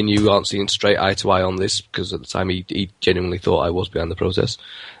me and you aren't seeing straight eye to eye on this, because at the time he genuinely thought I was behind the protest.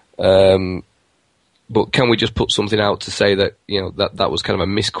 But can we just put something out to say that, you know, that was kind of a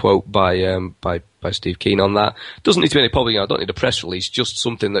misquote by Steve Keane on that? Doesn't need to be any public. I don't need a press release. Just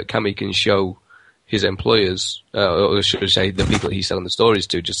something that Cammy can show his employers, or should I say, the people that he's selling the stories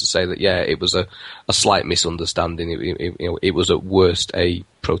to, just to say that it was a slight misunderstanding. It was at worst a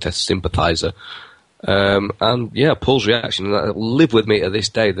protest sympathiser. And Paul's reaction, and live with me to this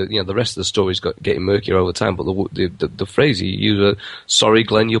day, that, you know, the rest of the story's getting murkier over time, but the phrase he used, sorry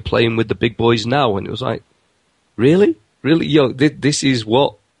Glenn, you're playing with the big boys now, and it was like, really? You know, this is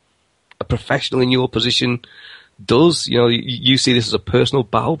what a professional in your position does? You know, you see this as a personal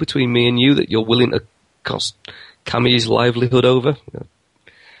battle between me and you that you're willing to cost Cammy's livelihood over?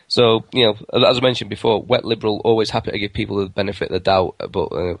 So, you know, as I mentioned before, wet liberal, always happy to give people the benefit of the doubt,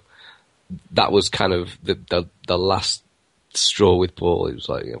 but that was kind of the last straw with Paul. It was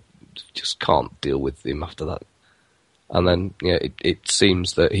like, you know, just can't deal with him after that. And then, it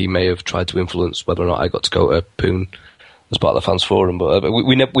seems that he may have tried to influence whether or not I got to go to Poon as part of the fans forum, but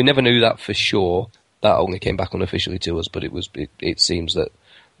we never knew that for sure. That only came back unofficially to us, but it seems that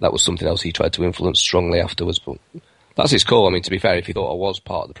was something else he tried to influence strongly afterwards. But that's his call. I mean, to be fair, if he thought I was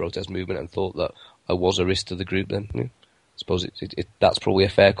part of the protest movement and thought that I was a risk to the group, then I suppose that's probably a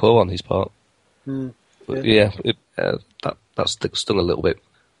fair call on his part. But that stung a little bit.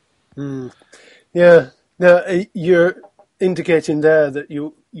 Yeah. Now, you're indicating there that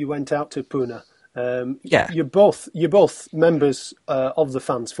you went out to Pune. You're both members of the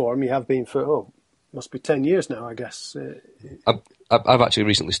fans forum. You have been for must be 10 years now, I guess. I've actually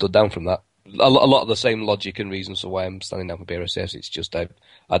recently stood down from that. A lot of the same logic and reasons for why I'm standing down for BRFCS. It's just I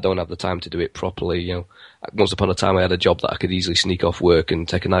don't have the time to do it properly. You know, once upon a time I had a job that I could easily sneak off work and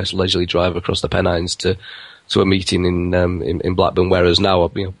take a nice leisurely drive across the Pennines to a meeting in Blackburn. Whereas now I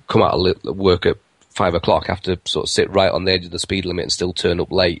come out of work at 5 o'clock, have to sort of sit right on the edge of the speed limit and still turn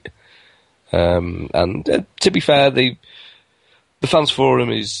up late. And to be fair, the fans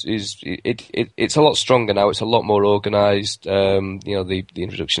forum it's a lot stronger now. It's a lot more organised. The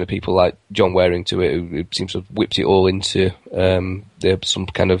introduction of people like John Waring to it, who seems to have whipped it all into some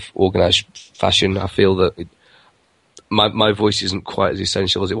kind of organised fashion. I feel that my voice isn't quite as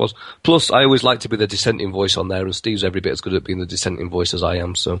essential as it was. Plus, I always like to be the dissenting voice on there, and Steve's every bit as good at being the dissenting voice as I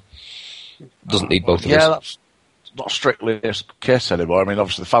am. So doesn't need both of us. That's not strictly the case anymore. I mean,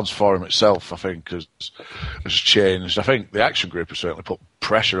 obviously the fans forum itself, I think, has changed. I think the action group has certainly put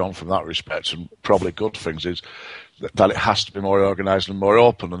pressure on from that respect, and probably good things is that it has to be more organised and more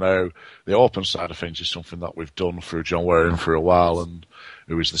open. And now the open side of things is something that we've done through John Waring for a while, and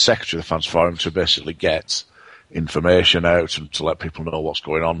who is the secretary of the fans forum, to basically get information out and to let people know what's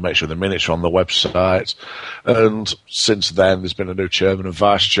going on, make sure the minutes are on the website. And since then, there's been a new chairman and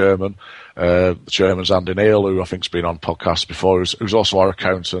vice chairman. The chairman's Andy Neal, who I think's been on podcasts before, who's also our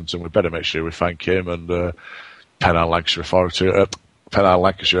accountant, and we better make sure we thank him, and Pennine Lancashire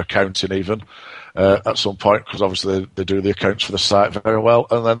Accounting even at some point, because obviously they do the accounts for the site very well.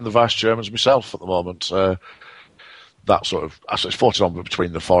 And then the vice chairman's myself at the moment. That sort of, it's floated on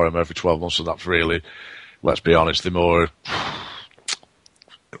between the forum every 12 months, and that's really, let's be honest, the more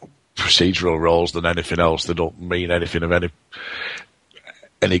procedural roles than anything else. They don't mean anything of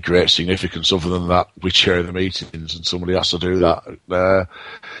any great significance other than that we chair the meetings and somebody has to do that.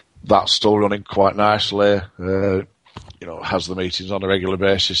 That's still running quite nicely. Has the meetings on a regular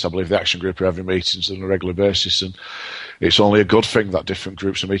basis. I believe the action group are having meetings on a regular basis, and it's only a good thing that different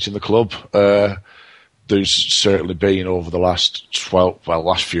groups are meeting the club. There's certainly been over the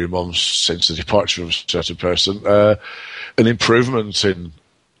last few months since the departure of a certain person, an improvement in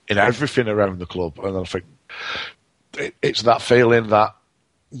everything around the club. And I think it's that feeling that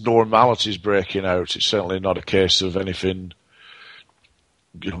normality is breaking out. It's certainly not a case of anything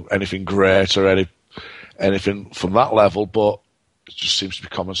great or anything from that level, but it just seems to be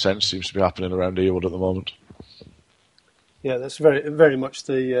common sense, seems to be happening around Ewood at the moment. Yeah, that's very, very much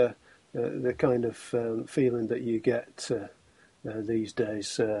the kind of feeling that you get these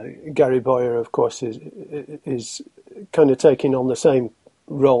days. Gary Boyer, of course, is kind of taking on the same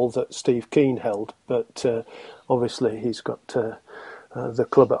role that Steve Keane held, but obviously he's got the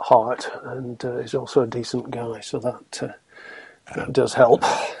club at heart, and he's also a decent guy, so that does help.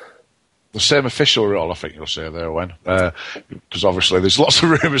 The same official role, I think you'll say there, Wen, because obviously there's lots of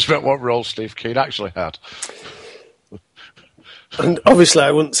rumours about what role Steve Keane actually had. And obviously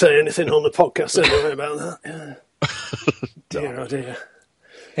I wouldn't say anything on the podcast anyway about that. Yeah. Dear, oh dear.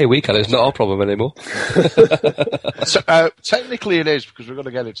 Hey, weekend is not our problem anymore. So, technically it is, because we're going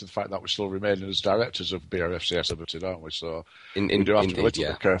to get into the fact that we're still remaining as directors of BRFCS Limited, aren't we? So we do have to be a little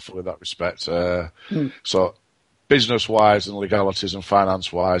bit careful in that respect. So business-wise and legalities and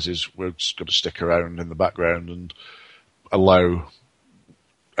finance-wise, we're just going to stick around in the background and allow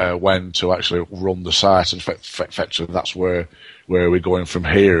when to actually run the site. And effectively that's where we're going from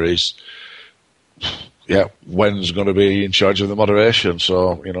here is... Yeah, Wen's going to be in charge of the moderation,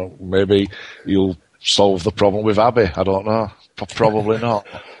 so, maybe you'll solve the problem with Abby. I don't know. Probably not.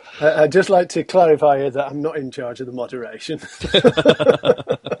 I'd just like to clarify here that I'm not in charge of the moderation.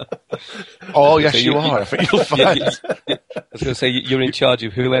 Oh, yes, you are. I think you'll find. I was going to say, you're in charge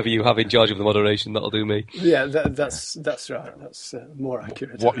of whoever you have in charge of the moderation. That'll do me. Yeah, that's right. That's more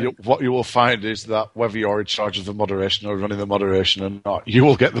accurate. What you will find is that whether you're in charge of the moderation or running the moderation or not, you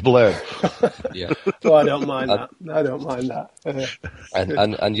will get the blame. Yeah. Well, I don't mind that. I don't mind that.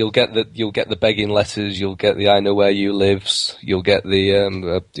 And you'll get the begging letters. You'll get the I know where you lives. You'll get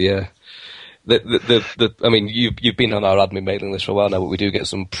the I mean, you've been on our admin mailing list for a while now, but we do get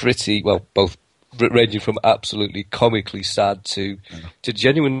some pretty, well, both ranging from absolutely comically sad to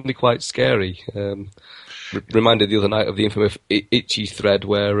genuinely quite scary. Reminded the other night of the infamous Itchy thread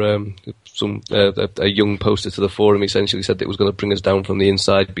where a young poster to the forum essentially said that it was going to bring us down from the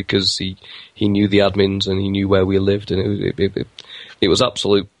inside because he knew the admins and he knew where we lived, and it was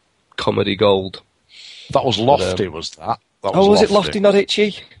absolute comedy gold. That was Lofty, was that? Was it Lofty, not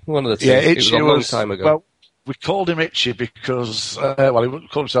Itchy? One of the two. Yeah, Itchy it was a long time ago. Well, we called him Itchy because, he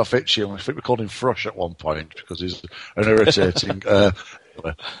wouldn't call himself Itchy, and I think we called him Frush at one point because he's an irritating...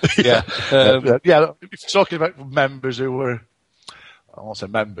 yeah. Talking about members who were... I won't say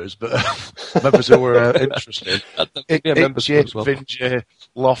members, but members who were interested. Itchy, well. Vingy,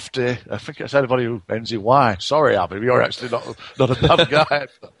 Lofty. I think it's anybody who ends in Y. Sorry, Abby, you're actually not a bad guy.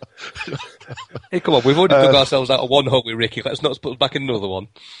 Hey, come on, we've already dug ourselves out of one hole with Ricky. Let's not put us back in another one.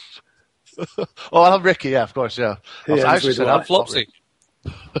 Oh, I'm Ricky, yeah, of course, yeah. I actually said I'm Flopsy.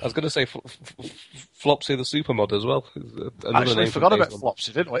 I was going to say Flopsy the Supermod as well. Actually, we forgot about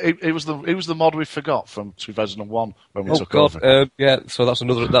Flopsy, didn't we? It was the mod we forgot from 2001 when we took over. Yeah, so that's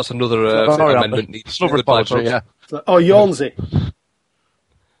another amendment. Yeah. Oh, Yawnsy.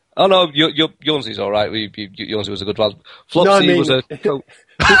 Oh no, Yawnsy's all right. Yawnsy was a good one. Flopsy was a.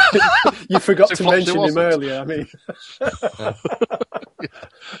 You forgot to mention him earlier. I mean.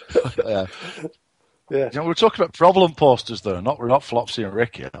 Yeah. Yeah. We're talking about problem posters, though. We're not Flopsy and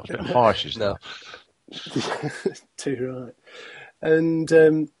Ricky. That was a bit harsh, isn't it? Too right. And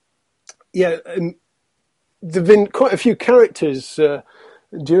there've been quite a few characters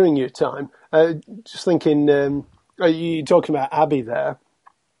during your time. Just thinking, you're talking about Abby there.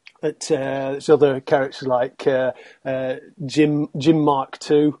 But there's other characters like Jim Mark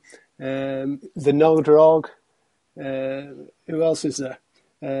II, the Nogdrog. Who else is there?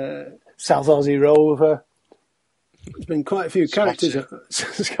 South Aussie Rover. There's been quite a few characters,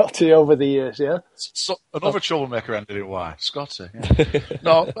 Scotty, over the years, yeah? So, another troublemaker ended in Y, Scotty. Yeah.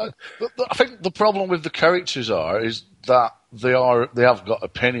 No, I think the problem with the characters is that they have got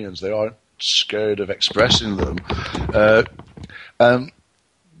opinions. They aren't scared of expressing them.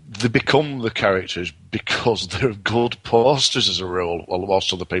 They become the characters because they're good posters as a rule, well,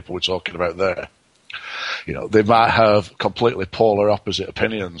 most of the people we're talking about there. They might have completely polar opposite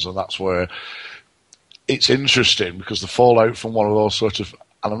opinions, and that's where it's interesting because the fallout from one of those sort of,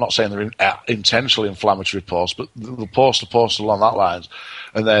 and I'm not saying they're intentionally inflammatory posts, but they'll post along that lines,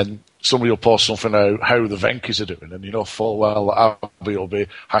 and then somebody will post something out how the Venkis are doing, and full well that Abby will be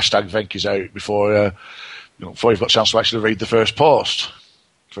 #Venkis out before you've got a chance to actually read the first post,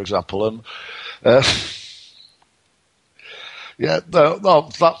 for example, and. Yeah, no,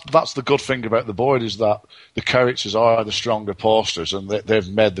 that's the good thing about the board is that the characters are the stronger posters, and they've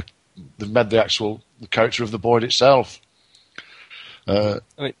made the actual character of the board itself.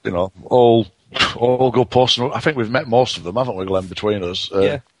 All good posters. I think we've met most of them, haven't we, Glenn, between us?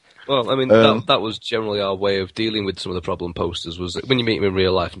 Yeah. Well, I mean, that was generally our way of dealing with some of the problem posters. Was that when you meet them in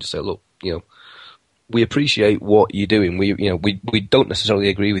real life and just say, look, we appreciate what you're doing. We don't necessarily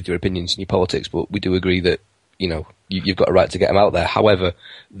agree with your opinions and your politics, but we do agree that. You've got a right to get them out there. However,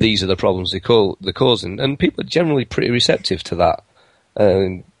 these are the problems they're causing, and people are generally pretty receptive to that.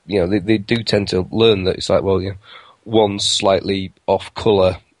 They do tend to learn that it's like, well, one's slightly off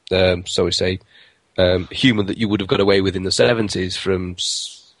colour, so we say, human that you would have got away with in the 70s from,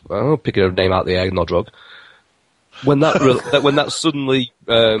 picking a name out the air, Nodrog. When that suddenly,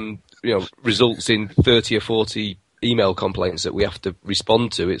 results in 30 or 40 email complaints that we have to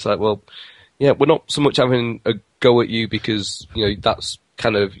respond to, it's like, well. Yeah, we're not so much having a go at you because that's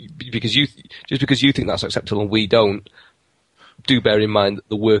kind of because you think that's acceptable and we don't, do bear in mind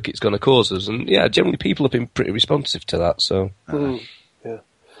the work it's going to cause us. And yeah, generally people have been pretty responsive to that. So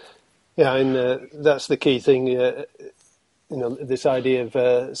and that's the key thing. This idea of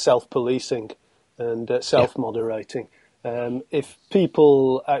self-policing and self-moderating. If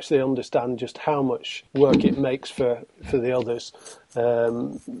people actually understand just how much work it makes for the others,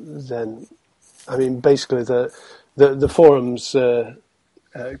 then I mean, basically the forums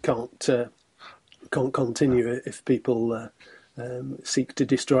can't continue if people seek to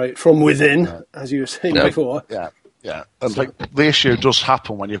destroy it from within, as you were saying before. Yeah, and the issue does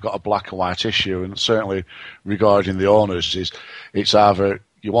happen when you've got a black and white issue, and certainly regarding the owners, it's either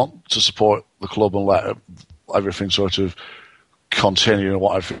you want to support the club and let everything sort of continue and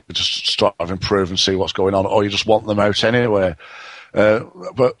whatever, just start to improve and see what's going on, or you just want them out anyway.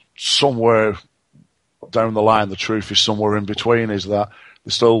 But somewhere down the line, the truth is somewhere in between, is that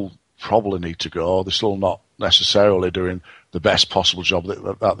they still probably need to go. They're still not necessarily doing the best possible job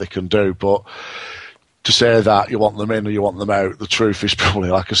that they can do, but to say that you want them in or you want them out, the truth is probably,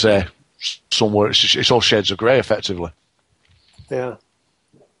 like I say, somewhere it's all shades of grey, effectively. Yeah.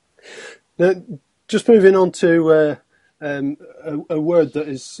 Now, just moving on to a word that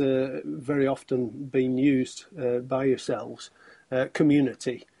is very often being used by yourselves,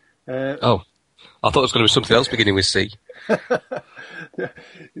 community. I thought it was going to be something else beginning with C.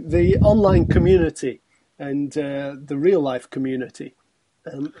 The online community and the real-life community.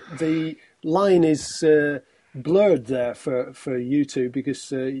 The line is blurred there for you two,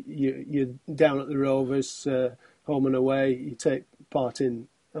 because you're down at the Rovers, home and away. You take part in,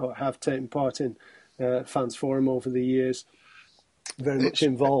 or have taken part in, Fans Forum over the years. Very much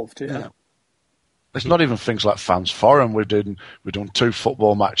involved. Yeah. It's not even things like Fans Forum. We've done 2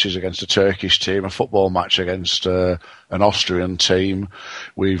 football matches against a Turkish team, a football match against an Austrian team.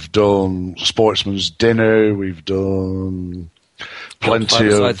 We've done Sportsman's Dinner. We've done plenty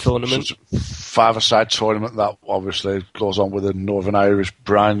of five-a-side tournament that obviously goes on with the Northern Irish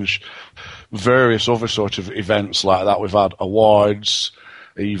branch. Various other sort of events like that. We've had awards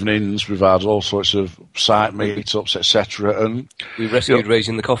evenings. We've had all sorts of site meetups, etc. And we rescued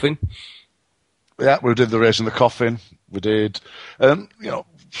Raising the Coffin. Yeah, we did the Raising the Coffin. We did, so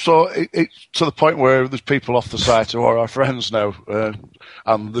it's to the point where there's people off the site who are our friends now,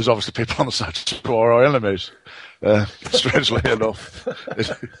 and there's obviously people on the site who are our enemies. Strangely enough.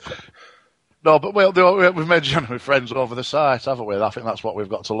 No, but we've made genuine friends over the site, haven't we? I think that's what we've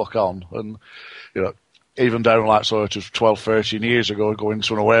got to look on. And, even down like sort of 12, 13 years ago, going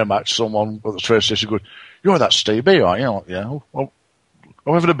to an away match, someone at the train station going, "You're that Steve B, aren't you?" Yeah. Well,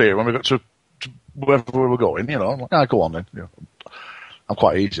 we're having a beer when we got to wherever we were going, I'm like, go on then. I'm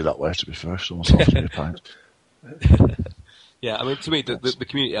quite easy that way, to be fair. Someone's offers me a pint. Yeah, I mean, to me, the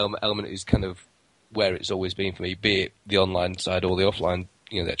community element is kind of where it's always been for me, be it the online side or the offline,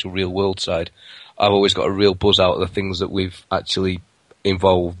 the actual real world side. I've always got a real buzz out of the things that we've actually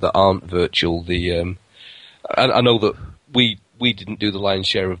involved that aren't virtual. I know that we didn't do the lion's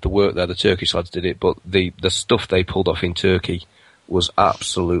share of the work there, the Turkish lads did it, but the stuff they pulled off in Turkey was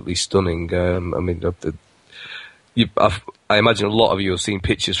absolutely stunning. I imagine a lot of you have seen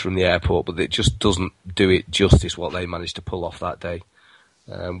pictures from the airport, but it just doesn't do it justice what they managed to pull off that day.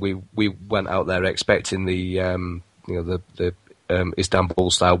 We went out there expecting the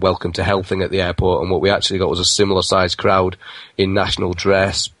Istanbul style welcome to hell thing at the airport, and what we actually got was a similar sized crowd in national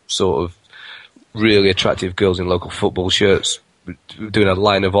dress, sort of really attractive girls in local football shirts, doing a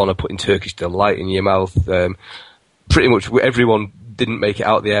line of honour, putting Turkish delight in your mouth. Pretty much everyone didn't make it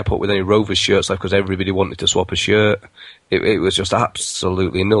out of the airport with any Rovers shirts left because everybody wanted to swap a shirt. It was just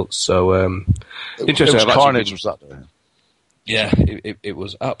absolutely nuts. So interesting. It was carnage, was that day? Yeah, it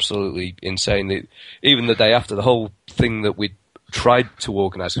was absolutely insane. Even the day after, the whole thing that we tried to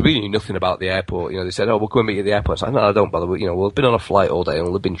organise, because we knew nothing about the airport. They said, "Oh, we'll go and meet you at the airport." It's like, "No, don't bother. We've been on a flight all day and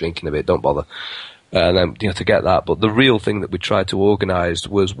we've been drinking a bit. Don't bother." And then to get that. But the real thing that we tried to organise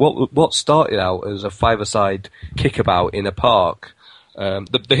was what started out as a five-a-side kickabout in a park.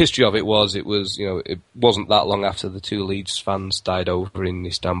 The history of it was it wasn't that long after the 2 Leeds fans died over in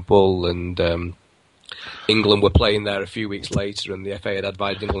Istanbul, and England were playing there a few weeks later, and the FA had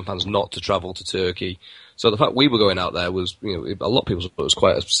advised England fans not to travel to Turkey. So the fact we were going out there was, a lot of people thought it was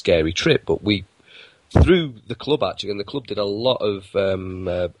quite a scary trip, but we, through the club actually, and the club did a lot of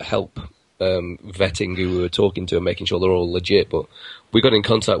help vetting who we were talking to and making sure they're all legit, but we got in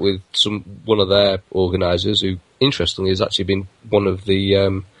contact with one of their organisers who, interestingly, has actually been one of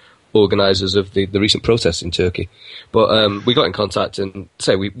the organisers of the recent protests in Turkey. But we got in contact and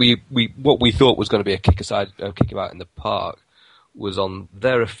say we what we thought was going to be a kickabout in the park was on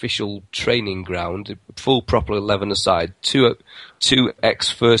their official training ground, full proper 11 aside, two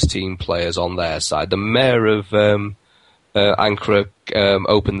ex-first team players on their side. The mayor of Ankara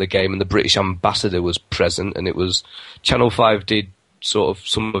opened the game, and the British ambassador was present, and it was Channel 5 did sort of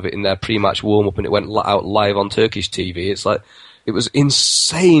some of it in their pre-match warm-up, and it went out live on Turkish TV. It's like, it was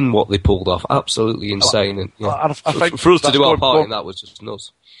insane what they pulled off, absolutely insane. And I think for us to do our part in that was just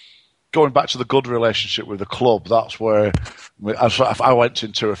nuts. Going back to the good relationship with the club, that's where I went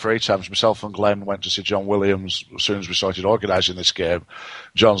in 2 or 3 times. Myself and Glenn went to see John Williams as soon as we started organising this game.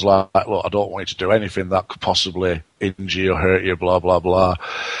 John's like, look, I don't want you to do anything that could possibly injure you or hurt you, blah, blah, blah.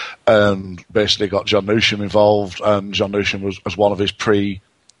 And basically got John Newsham involved, and John Newsham was one of his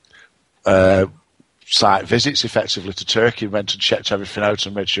site visits effectively to Turkey, went and checked everything out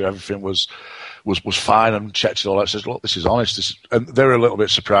and made sure everything was fine and checked it all out. Says, look, this is honest. And they're a little bit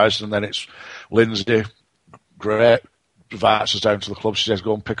surprised. And then it's Lindsay, great, invites us down to the club. She says,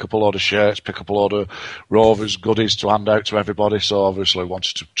 go and pick up a load of shirts, pick up a load of Rovers goodies to hand out to everybody. So obviously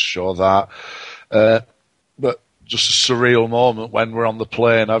wanted to show that. But just a surreal moment when we're on the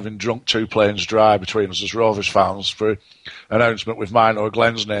plane, having drunk 2 planes dry between us as Rovers fans, for an announcement with mine or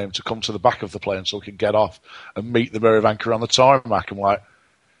Glenn's name to come to the back of the plane so we can get off and meet the Mayor of Ankara on the tarmac. I'm like,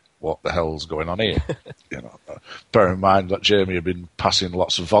 what the hell's going on here? Bear in mind that Jamie had been passing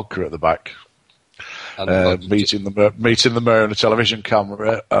lots of vodka at the back, meeting the mayor on a television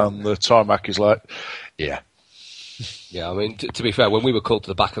camera, and the tarmac is like, yeah. Yeah, I mean, to be fair, when we were called to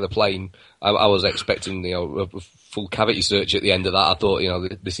the back of the plane, I was expecting, a full cavity search at the end of that. I thought,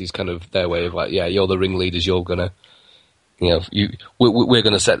 this is kind of their way of like, yeah, you're the ringleaders, you're gonna, we're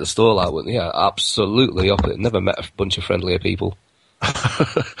gonna set the stall out. But yeah, absolutely opposite. Never met a bunch of friendlier people.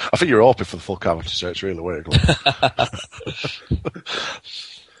 I think you're hoping for the full cavity search, really, weren't you?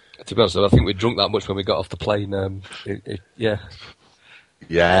 To be honest, I think we drunk that much when we got off the plane. Yeah.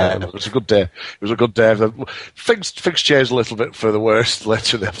 Yeah, it was a good day. It was a good day. Things changed a little bit for the worst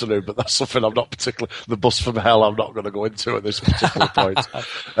later in the afternoon, but that's something I'm not particularly... The bus from hell I'm not going to go into at this particular point.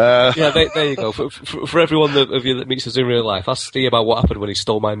 Yeah, there you go. For everyone of you that meets us in real life, ask Steve about what happened when he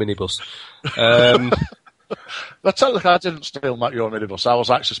stole my minibus. I tell you, I didn't steal your minibus. I was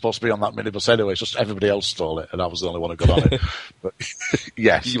actually supposed to be on that minibus anyway. It's just everybody else stole it, and I was the only one who got on it. But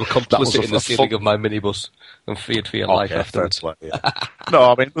yes, you were complicit in the stealing of my minibus and feared for your life afterwards. Yeah.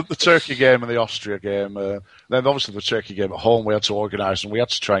 No, I mean the Turkey game and the Austria game. Then obviously the Turkey game at home we had to organise, and we had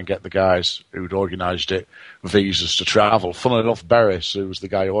to try and get the guys who'd organised it visas to travel. Funnily enough, Beres, who was the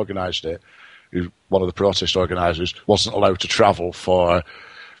guy who organised it, who one of the protest organisers, wasn't allowed to travel for,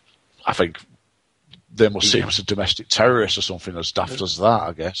 I think. They must see him as a domestic terrorist or something as daft as that,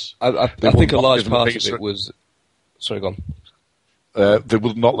 I guess. I think a large part of it was... Sorry, go on. They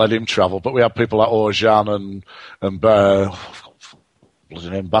would not let him travel, but we had people like Orjan and bloody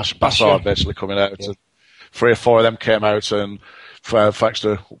name, Bassard basically coming out. Yeah. 3 or 4 of them came out, and thanks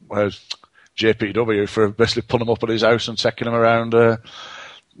to JPW for basically putting him up at his house and taking him around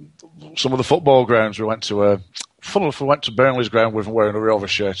some of the football grounds. We went to Burnley's ground with him wearing a Rover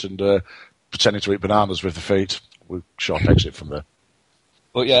shirt and... pretending to eat bananas with the feet. We sharp exit from there.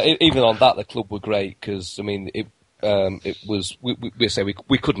 But yeah, even on that, the club were great because I mean, it was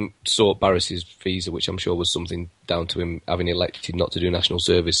we couldn't sort Barris's visa, which I'm sure was something down to him having elected not to do national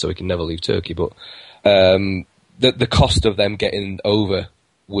service, so he can never leave Turkey. But the cost of them getting over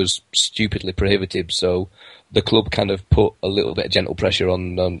was stupidly prohibitive, so the club kind of put a little bit of gentle pressure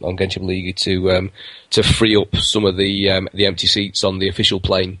on Gençler Ligi to free up some of the empty seats on the official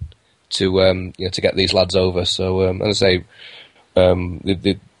plane. To get these lads over. So as I say,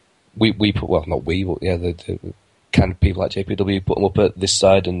 we put, well, not we, but yeah, the kind of people like JPW put them up at this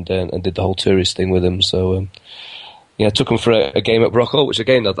side and did the whole tourist thing with them. So took them for a game at Brockhall, which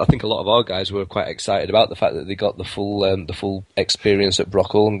again I think a lot of our guys were quite excited about the fact that they got the full experience at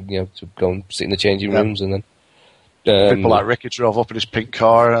Brockhall, and to go and sit in the changing rooms and then. People like Ricky drove up in his pink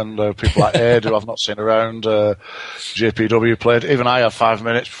car, and people like Ed, who I've not seen around. JPW played. Even I had 5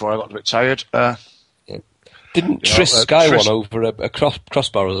 minutes before I got a bit tired. Didn't Tris Sky one over a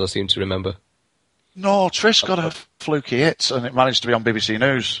crossbar, as I seem to remember? No, Tris got a fluky hit, and it managed to be on BBC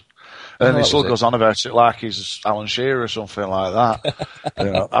News. And he still goes on about it like he's Alan Shearer or something like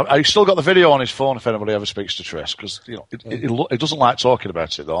that. I still got the video on his phone if anybody ever speaks to Tris, because he doesn't like talking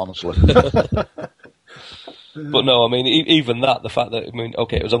about it, though, honestly. But no, I mean, even that, the fact that,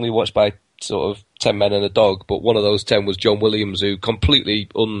 it was only watched by sort of 10 men and a dog, but one of those 10 was John Williams, who completely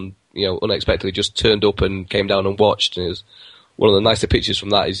unexpectedly just turned up and came down and watched. And it was one of the nicer pictures from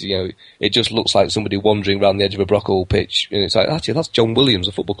that is, it just looks like somebody wandering around the edge of a Brockhall pitch. And it's like, actually, that's John Williams,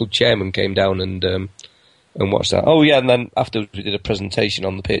 the football club chairman, came down and watched that. Oh yeah, and then afterwards we did a presentation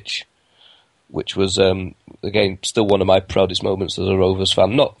on the pitch, which was again still one of my proudest moments as a Rovers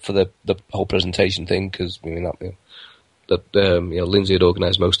fan. Not for the whole presentation thing, because I mean Lindsay had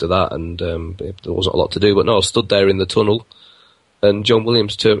organised most of that, and there wasn't a lot to do. But no, I stood there in the tunnel, and John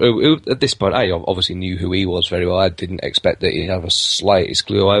Williams who at this point I obviously knew who he was very well. I didn't expect that he'd have a slightest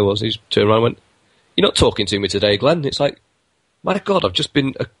clue who I was. He turned around and went, "You're not talking to me today, Glenn." It's like, my God, I've just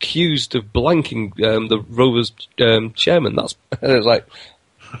been accused of blanking the Rovers chairman. It was like,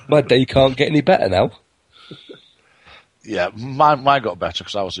 my day can't get any better now. Yeah, mine got better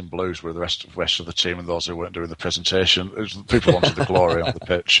because I was in blues with the rest of the team and those who weren't doing the presentation. People wanted the glory on the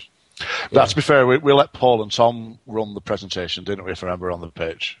pitch. But to be fair, we let Paul and Tom run the presentation, didn't we, if I remember, on the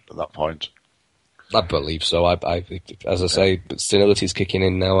pitch at that point? I believe so. I as I say, senility's kicking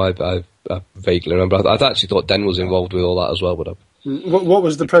in now. I vaguely remember. I actually thought Den was involved with all that as well. But what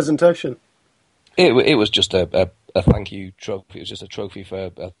was the presentation? It was just a thank you trophy. It was just a trophy for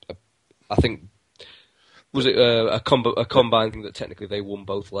I think. Was it a combined thing that technically they won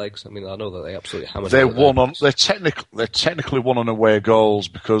both legs? I mean, I know that they absolutely hammered. They technically won on away goals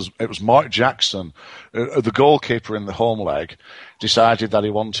because it was Mark Jackson, the goalkeeper in the home leg, decided that he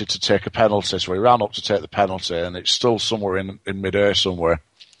wanted to take a penalty, so he ran up to take the penalty, and it's still somewhere in mid-air somewhere.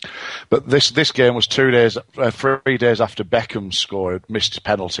 But this game was 3 days after Beckham missed a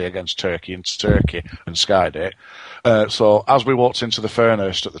penalty against Turkey and skied it. So as we walked into the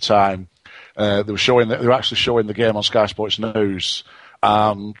Furnhurst at the time. They were actually showing the game on Sky Sports News.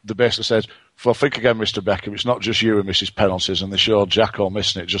 They basically said, "Well, think again, Mr. Beckham. It's not just you who misses penalties." And they showed Jacko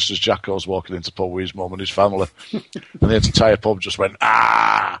missing it just as Jacko was walking into pub with his mum and his family, and the entire pub just went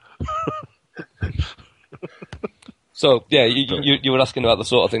ah. So yeah, you were asking about the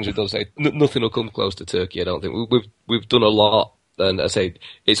sort of things we've done. Say nothing will come close to Turkey. I don't think we've done a lot, and I say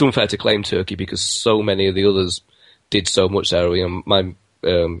it's unfair to claim Turkey because so many of the others did so much there. You know,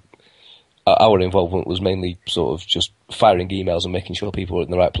 our involvement was mainly sort of just firing emails and making sure people were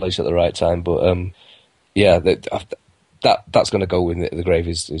in the right place at the right time. But that's going to go in the grave.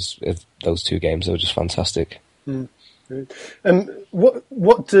 Is those two games? They were just fantastic. What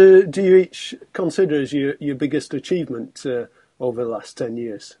do you each consider as your biggest achievement over the last 10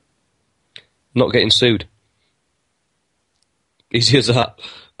 years? Not getting sued. Easy as that.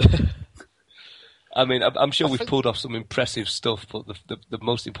 I mean, I'm sure we've pulled off some impressive stuff, but the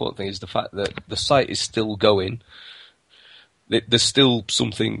most important thing is the fact that the site is still going. There's still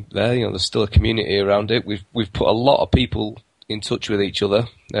something there, you know. There's still a community around it. We've put a lot of people in touch with each other.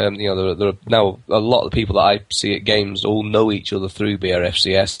 You know, there are now a lot of the people that I see at games all know each other through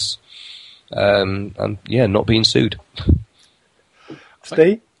BRFCS, and yeah, not being sued.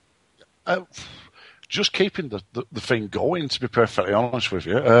 Steve? Just keeping the thing going, to be perfectly honest with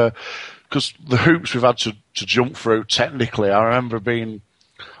you. Because the hoops we've had to jump through, technically, I remember being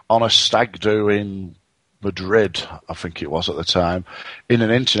on a stag do in Madrid, I think it was at the time, in an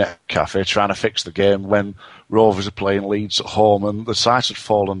internet cafe trying to fix the game when Rovers are playing Leeds at home, and the site had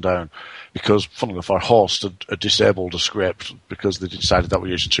fallen down because, funnily enough, our host had disabled a script because they decided that we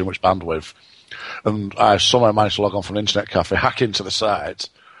were using too much bandwidth. And I somehow managed to log on from an internet cafe, hack into the site,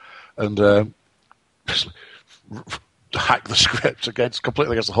 and hack the script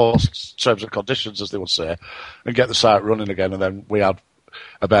completely against the host's terms and conditions, as they would say, and get the site running again. And then we had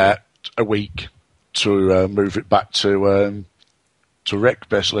about a week to move it back to Rick,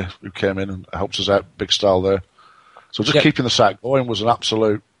 basically, who came in and helped us out big style there. So just keeping the site going was an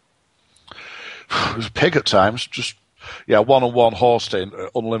absolute... It was a pig at times. Just, one-on-one hosting,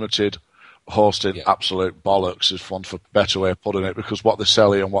 unlimited hosting, absolute bollocks is one for better way of putting it, because what they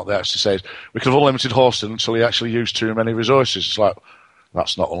sell you and what they actually say is we can have unlimited hosting until you actually use too many resources. It's like,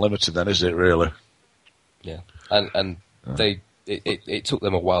 that's not unlimited then, is it, really? Yeah, and it took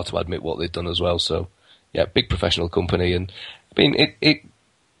them a while to admit what they'd done as well. So yeah, big professional company, and I mean it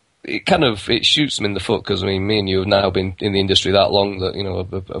kind of shoots them in the foot, because I mean, me and you have now been in the industry that long that, you know,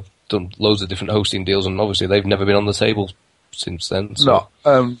 I've done loads of different hosting deals, and obviously they've never been on the table since then. So.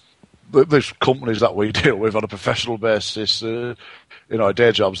 No, there's companies that we deal with on a professional basis, our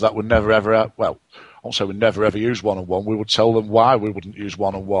day jobs, that would never ever, well, I won't say we never ever use one-on-one. We would tell them why we wouldn't use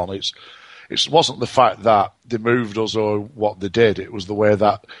one-on-one. It wasn't the fact that they moved us or what they did. It was the way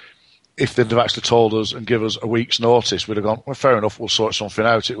that if they'd have actually told us and give us a week's notice, we'd have gone, well, fair enough, we'll sort something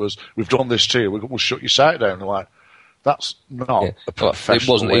out. It was, we've done this to you, we'll shut your site down. And like, that's not a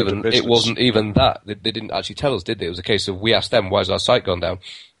professional way of doing business. It wasn't even that. They didn't actually tell us, did they? It was a case of, we asked them, why's our site gone down?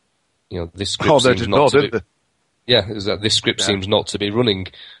 You know, this script seems not to be... Yeah, this script seems not to be running.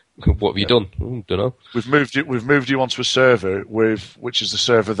 What have you done? Don't know. We've moved you onto a server which is the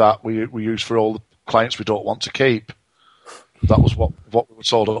server that we use for all clients we don't want to keep. That was what we were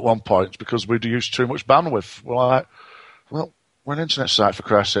told at one point, because we'd used too much bandwidth. We're like, well, we're an internet site, for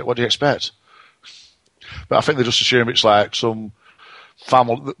Christ's sake. What do you expect? But I think they just assume it's like some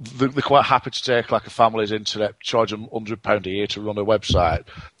family. They're quite happy to take like a family's internet, charge them £100 a year to run a website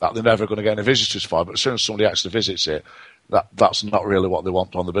that they're never going to get any visitors for. But as soon as somebody actually visits it, that's not really what they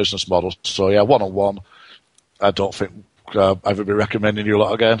want on the business model. So yeah, one-on-one, I don't think I would be recommending you a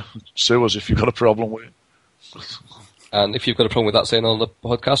lot again. Sue us if you've got a problem with it. And if you've got a problem with that saying on the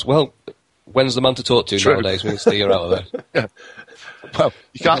podcast, well, when's the man to talk to nowadays? We can steer you out of there. Yeah. Well,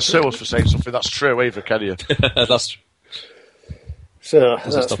 you can't sue us for saying something that's true either, can you? That's true. So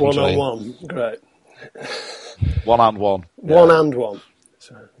that's one-on-one. Great. One and one. One and one.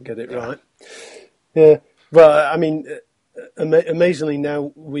 So get it right. Yeah. Well, I mean, amazingly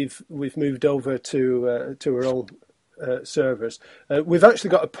now we've moved over to our own servers. We've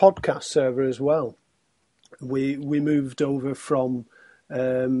actually got a podcast server as well. We moved over from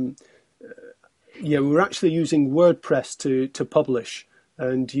we were actually using WordPress to publish,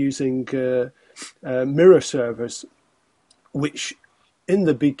 and using mirror servers, which in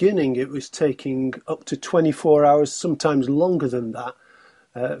the beginning it was taking up to 24 hours, sometimes longer than that,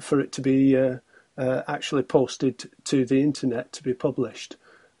 for it to be actually posted to the internet to be published.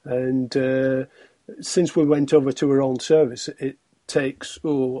 And since we went over to our own service, it takes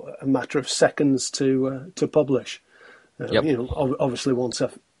a matter of seconds to publish. Yep. Obviously once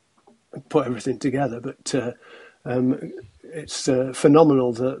I've put everything together, but it's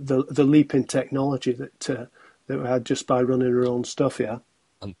phenomenal the leap in technology that we had just by running our own stuff. Yeah.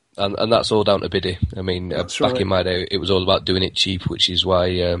 And that's all down to Biddy. I mean, back in my day, it was all about doing it cheap, which is why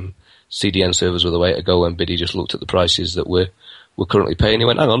CDN servers were the way to go. And Biddy just looked at the prices that we're currently paying. He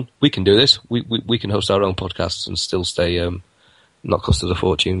went, "Hang on, we can do this. We can host our own podcasts and still stay not cost us a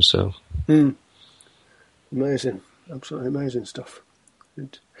fortune." So amazing, absolutely amazing stuff.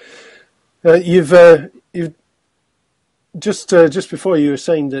 You've just before you were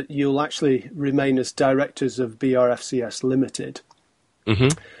saying that you'll actually remain as directors of BRFCS Limited.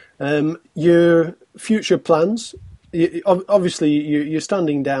 Mm-hmm. Your future plans. Obviously, you're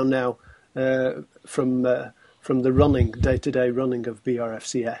standing down now from the day-to-day running of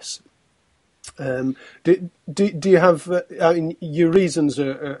BRFCS. Do you have? I mean, your reasons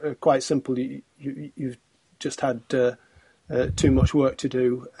are quite simple. You've just had too much work to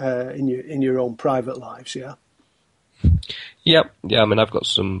do in your own private lives. Yeah. Yeah. I mean, I've got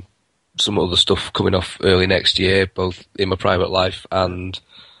some other stuff coming off early next year, both in my private life and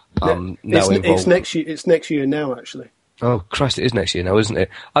now involved. It's next year now, actually. Oh Christ! It is next year now, isn't it?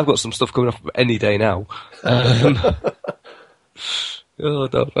 I've got some stuff coming off any day now. Oh,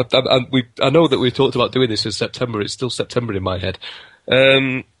 no. I know that we talked about doing this in September. It's still September in my head.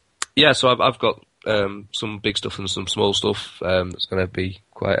 So I've got some big stuff and some small stuff. That's going to be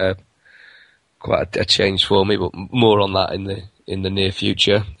quite a change for me, but more on that in the near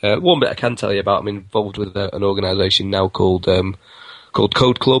future. One bit I can tell you about: I'm involved with an organisation now called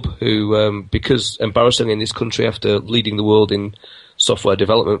Code Club, who, because embarrassingly in this country, after leading the world in software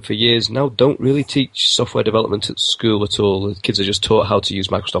development for years, now don't really teach software development at school at all. The kids are just taught how to use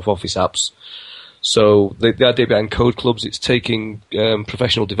Microsoft Office apps. So the idea behind Code Clubs, it's taking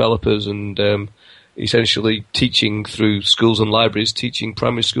professional developers and essentially teaching through schools and libraries, teaching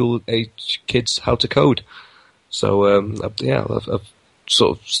primary school age kids how to code. So I've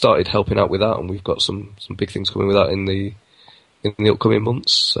sort of started helping out with that, and we've got some big things coming with that in the upcoming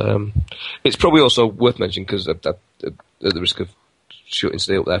months. It's probably also worth mentioning, because at the risk of shooting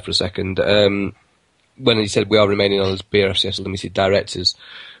stay up there for a second, when he said we are remaining on as BRFCS Limited directors,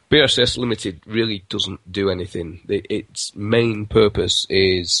 BRFCS Limited really doesn't do anything. Its main purpose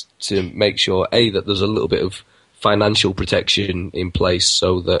is to make sure, that there's a little bit of financial protection in place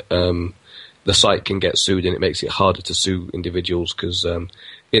so that the site can get sued, and it makes it harder to sue individuals, because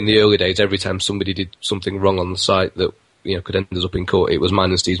in the early days, every time somebody did something wrong on the site that could end us up in court, it was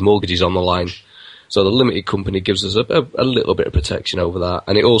mine and Steve's mortgages on the line. So the limited company gives us a little bit of protection over that,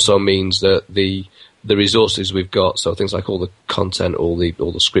 and it also means that the resources we've got, so things like all the content, all the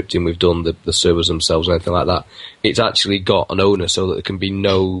scripting we've done, the servers themselves, and anything like that, it's actually got an owner, so that there can be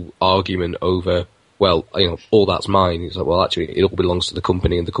no argument over, well, all that's mine. It's like, well, actually, it all belongs to the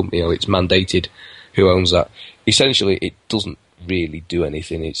company, and the company, it's mandated who owns that. Essentially, it doesn't really do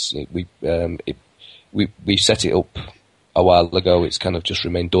anything. We set it up a while ago. It's kind of just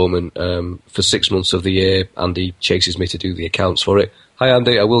remained dormant for 6 months of the year. Andy chases me to do the accounts for it. Hi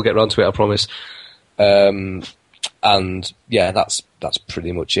Andy, I will get round to it, I promise. And yeah, that's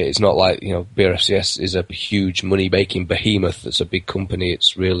pretty much it. It's not like BRFCS is a huge money making behemoth that's a big company.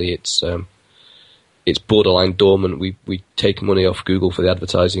 It's it's borderline dormant. We take money off Google for the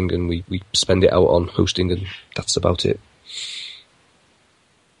advertising, and we spend it out on hosting, and that's about it.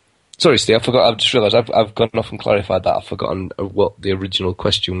 Sorry, Steve, I forgot. I've just realised I've gone off and clarified that. I've forgotten what the original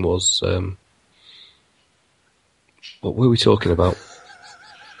question was. What were we talking about?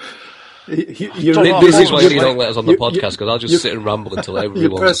 This is why you don't let us on the podcast, because I'll just sit and ramble until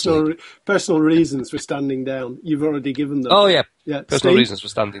everyone wants to. Personal reasons for standing down. You've already given them. Oh, yeah. Personal Steve? reasons for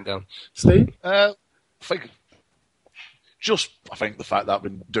standing down. Steve? I think the fact that I've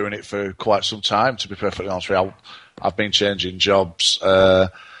been doing it for quite some time, to be perfectly honest with you. I've been changing jobs.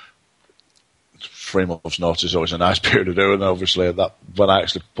 3 months' notice is always a nice period to do, and obviously that when I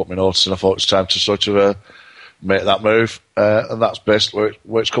actually put my notice in, I thought it's time to sort of make that move, and that's basically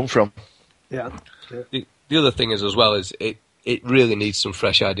where it's come from. Yeah. The other thing is, as well, is it really needs some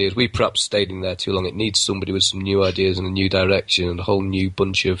fresh ideas. We perhaps stayed in there too long. It needs somebody with some new ideas and a new direction and a whole new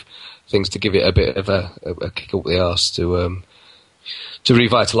bunch of things to give it a bit of a kick up the arse to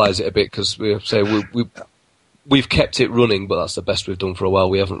revitalise it a bit, because we've kept it running, but that's the best we've done for a while.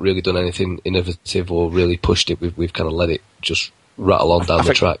 We haven't really done anything innovative or really pushed it. We've kind of let it just rattle on down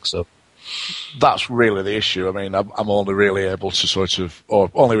the track. So that's really the issue. I mean, I'm only really able to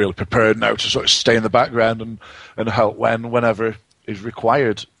only really prepared now to sort of stay in the background and help whenever is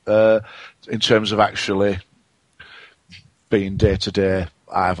required. In terms of actually being day to day,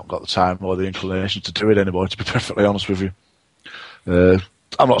 I haven't got the time or the inclination to do it anymore, to be perfectly honest with you.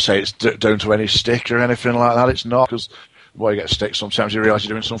 I'm not saying it's down to any stick or anything like that. It's not, because when you get stick, sometimes you realise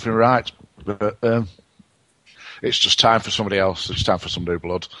you're doing something right. But it's just time for somebody else. It's time for some new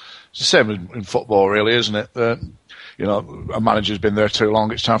blood. It's the same in football, really, isn't it? A manager's been there too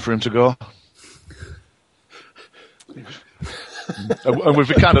long. It's time for him to go. And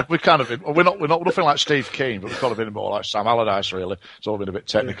we're not nothing like Steve Keane, but we've kind of been more like Sam Allardyce, really. It's all been a bit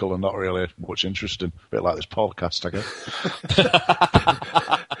technical and not really much interesting. A bit like this podcast, I guess.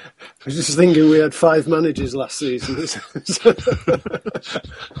 I was just thinking we had 5 managers last season.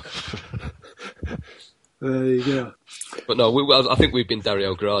 There you go. But no, I think we've been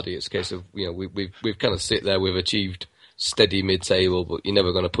Dario Gradi. It's a case of, we've kind of sit there. We've achieved steady mid-table, but you're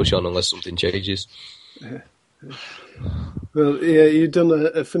never going to push on unless something changes. Well, yeah, you've done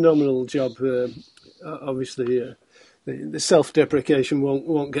a phenomenal job. Obviously, the self-deprecation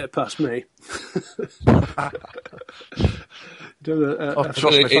won't get past me. Done a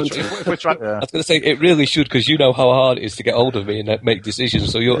fantastic. I was going to say, it really should, because you know how hard it is to get hold of me and make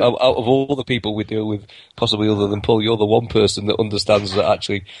decisions. So you're, out of all the people we deal with, possibly other than Paul, you're the one person that understands that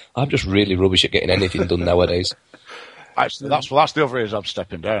actually I'm just really rubbish at getting anything done nowadays. Actually, that's the other reason I'm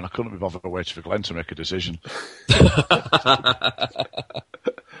stepping down. I couldn't be bothered waiting for Glenn to make a decision.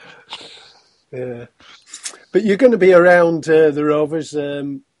 Yeah, but you're going to be around the Rovers.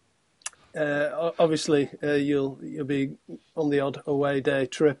 Obviously, you'll be on the odd away day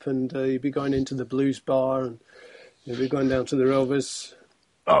trip, and you'll be going into the Blues Bar, and you'll be going down to the Rovers.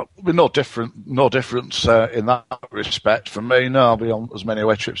 Oh, we're no difference in that respect from me. No, I'll be on as many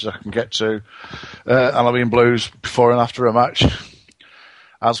away trips as I can get to, and I'll be in Blues before and after a match,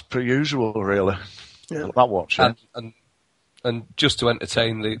 as per usual, really. Yeah. That watching. And just to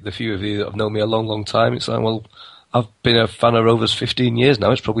entertain the few of you that have known me a long, long time, it's like, well, I've been a fan of Rovers 15 years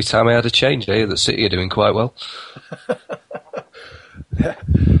now. It's probably time I had a change. I hear that City are doing quite well. Yeah.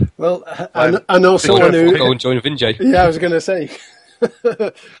 Well, I know someone who... Go and join Vinjay. Yeah, I was going to say...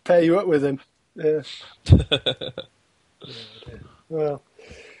 Pair you up with him. Yeah. Well,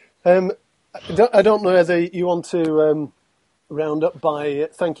 I don't know whether you want to round up by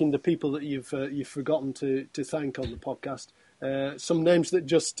thanking the people that you've forgotten to thank on the podcast. Some names that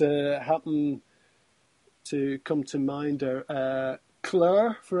just happen to come to mind are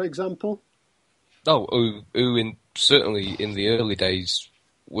Claire, for example. Oh, who certainly in the early days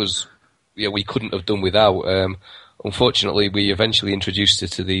was, we couldn't have done without. Unfortunately, we eventually introduced her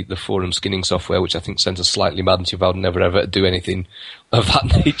to the forum skinning software, which I think sent us slightly mad, and she vowed never ever to do anything of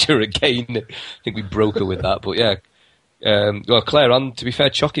that nature again. I think we broke her with that. But yeah, well, Claire, and to be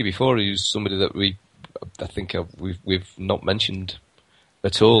fair, Chocky before, who's somebody that we've not mentioned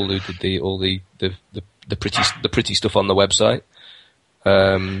at all, who did all the pretty stuff on the website.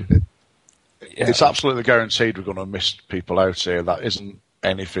 It's absolutely guaranteed we're going to miss people out here. That isn't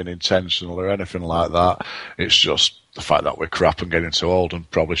anything intentional or anything like that. It's just the fact that we're crap and getting too old and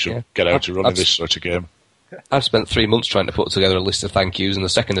probably should get out to running this sort of game. I've spent 3 months trying to put together a list of thank yous, and the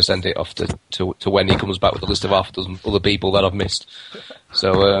second I send it off to when he comes back with a list of half a dozen other people that I've missed.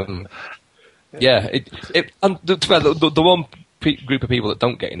 So, and the one group of people that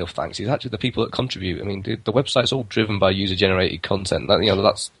don't get enough thanks is actually the people that contribute. I mean, the website's all driven by user-generated content.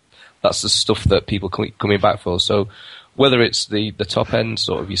 that's the stuff that people coming back for. So whether it's the top end,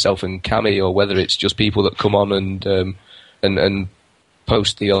 sort of yourself and Cammy, or whether it's just people that come on and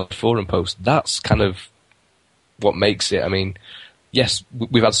post the forum post, that's kind of what makes it. I mean, yes,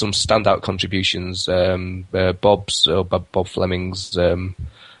 we've had some standout contributions. Bob Fleming's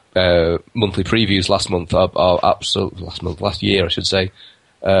monthly previews last year, I should say,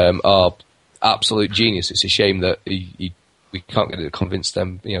 are absolute genius. It's a shame that we can't get it to convince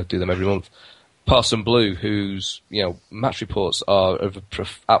them, do them every month. Parson Blue, whose match reports are of a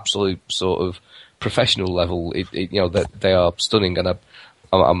absolute sort of professional level. That they are stunning, and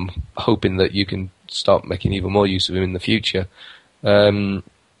I'm hoping that you can start making even more use of him in the future. As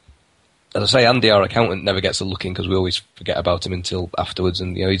I say, Andy, our accountant, never gets a look in because we always forget about him until afterwards.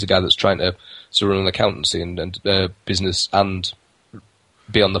 And he's a guy that's trying to run an accountancy and business and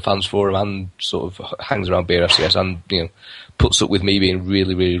be on the fans forum and sort of hangs around BRFCS and puts up with me being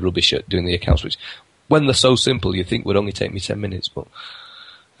really, really rubbish at doing the accounts, which when they're so simple you'd think would only take me 10 minutes. But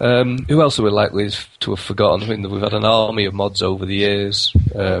who else are we likely to have forgotten? I mean, we've had an army of mods over the years.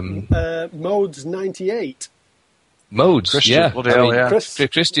 Modes 98. Modes, Christian, yeah.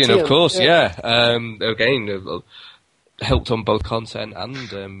 Christian, of course, yeah. Again, helped on both content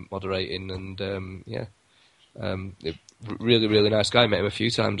and moderating, and really, really nice guy. Met him a few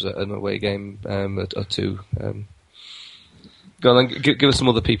times at an away game or two. Go on, then, give us some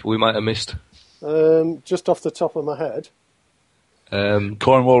other people we might have missed. Just off the top of my head.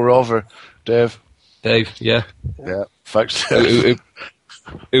 Cornwall Rover, Dave. Yeah. Yeah, thanks, Dave.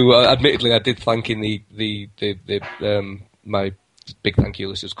 Who admittedly I did thank in the my big thank you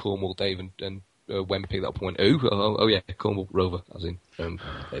list is Cornwall, Dave, and when picked up went oh yeah, Cornwall Rover, as in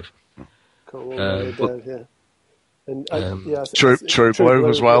Dave. Cornwall Rover, Dave, yeah. And True Blue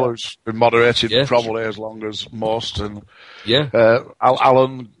as well, who's been moderated probably as long as most, and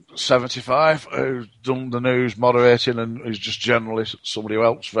Alan 75, who's done the news moderating and who's just generally somebody who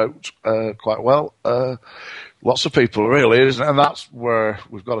helps vote quite well. Lots of people, really, isn't it? And that's where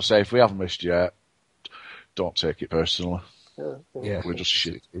we've got to say, if we haven't missed yet, don't take it personally. Yeah. We're just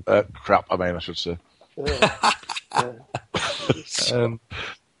shit. Crap, I should say.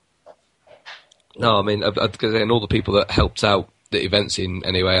 No, I mean, and all the people that helped out the events in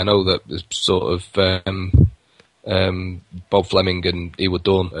anyway, I know that there's sort of Bob Fleming and Ewood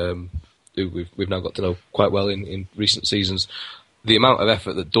Dawn, who we've now got to know quite well in recent seasons. The amount of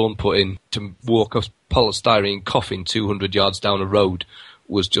effort that Dawn put in to walk a polystyrene coffin 200 yards down a road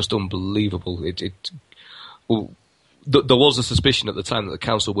was just unbelievable. There was a suspicion at the time that the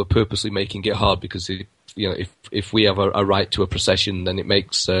council were purposely making it hard because, if we have a right to a procession, then it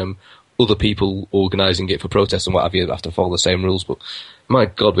makes other people organising it for protests and what have you have to follow the same rules. But my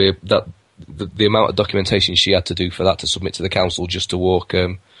God, the amount of documentation she had to do for that to submit to the council just to walk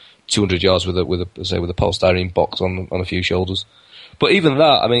 200 yards with a polystyrene box on a few shoulders. But even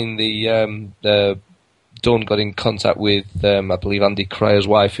that, I mean, the Dawn got in contact with, I believe, Andy Cryer's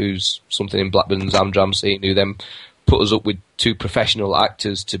wife, who's something in Blackburn's Amdram scene, who then put us up with two professional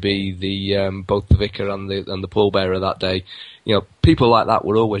actors to be both the vicar and the pallbearer that day. People like that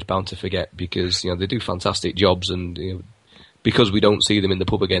we're always bound to forget because they do fantastic jobs, and because we don't see them in the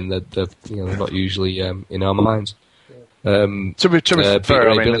pub again, they're not usually in our minds. To be fair,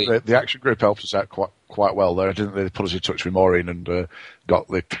 I mean, the action group helped us out quite well there, didn't they? They put us in touch with Maureen and got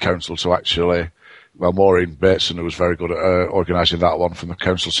the council to actually, Maureen Bateson, who was very good at organising that one from the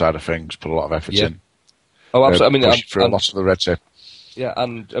council side of things, put a lot of effort in. Oh, absolutely. For a lot of the red tape. Yeah,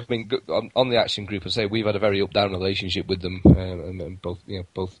 and I mean, on the action group, I say we've had a very up-down relationship with them, and both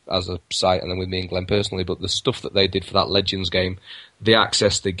as a site and then with me and Glenn personally. But the stuff that they did for that Legends game, the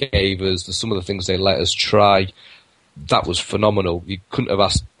access they gave us, some of the things they let us try, that was phenomenal. You couldn't have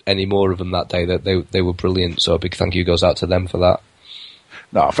asked any more of them that day. That they were brilliant. So a big thank you goes out to them for that.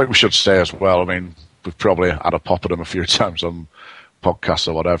 No, I think we should say as well. I mean, we've probably had a pop at them a few times on podcasts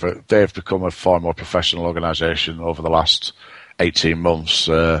or whatever. They've become a far more professional organisation over the last 18 months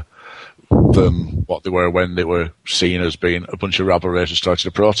than what they were when they were seen as being a bunch of rabble-raisers starting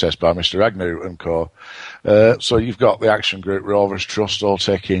a protest by Mr. Agnew and co. So you've got the Action Group, Rovers Trust, all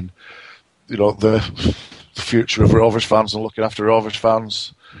taking, the future of Rovers fans and looking after Rovers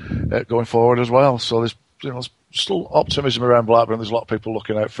fans going forward as well. So there's still optimism around Blackburn. There's a lot of people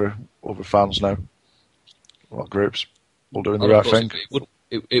looking out for other fans now. A lot of groups all doing the right thing.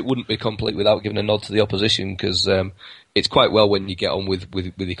 It wouldn't be complete without giving a nod to the opposition because it's quite well when you get on with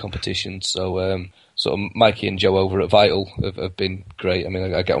your competition. So sort of Mikey and Joe over at Vital have been great. I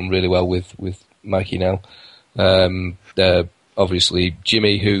mean, I get on really well with Mikey now. Obviously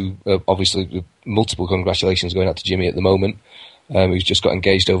Jimmy, who obviously multiple congratulations going out to Jimmy at the moment. who's just got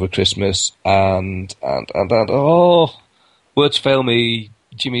engaged over Christmas, and words fail me,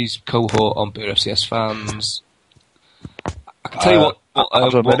 Jimmy's cohort on BRFCS fans. I can tell you what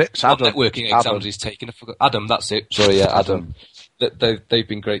networking exams he's taken. I forgot. Adam, that's it. Sorry, yeah, Adam. They've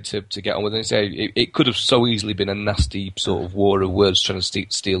been great to get on with. And say it could have so easily been a nasty sort of war of words trying to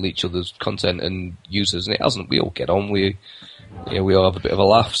steal each other's content and users, and it hasn't. We all get on. We all have a bit of a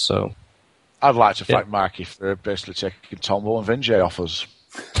laugh. So I'd like to thank Mikey for basically taking Tombo and Vinjay off us.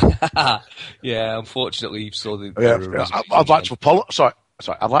 Yeah, unfortunately, you saw the. I'd like to apologise.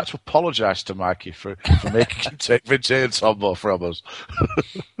 Sorry, I'd like to apologise to Mikey for making him take Vinjay and Tombo from us.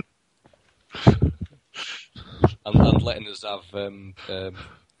 and letting us have God,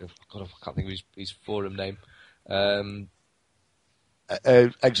 I can't think of his forum name.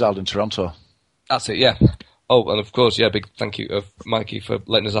 Exiled in Toronto. That's it, yeah. Oh, and of course, big thank you of Mikey for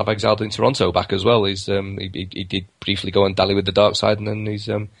letting us have Exiled in Toronto back as well. He's he did briefly go and dally with the dark side, and then he's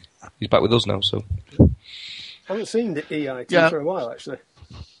back with us now. So I haven't seen the EIT for a while, actually.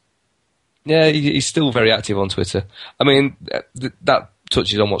 Yeah, he's still very active on Twitter. I mean, that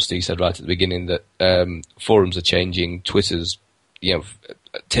touches on what Steve said right at the beginning, that forums are changing. Twitter's,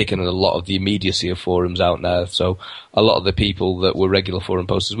 taken a lot of the immediacy of forums out now. So a lot of the people that were regular forum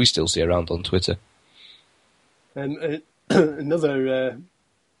posters, we still see around on Twitter. And another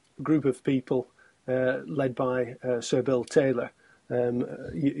group of people led by Sir Bill Taylor,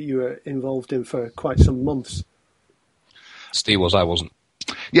 you were involved in for quite some months. Steve was, I wasn't.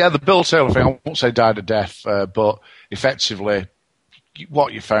 Yeah, the Bill Taylor thing, I won't say died a death, but effectively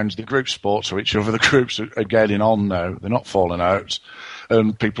what you found is the group sports for each other. The groups are getting on now. They're not falling out.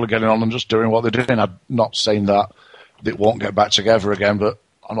 And people are getting on and just doing what they're doing. I'm not saying that it won't get back together again, but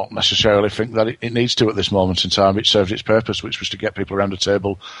I don't necessarily think that it needs to at this moment in time. It served its purpose, which was to get people around the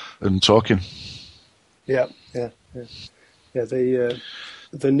table and talking. Yeah. The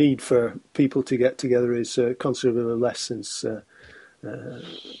need for people to get together is considerably less since the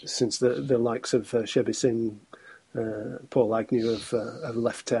likes of Shebby Singh, Paul Agnew have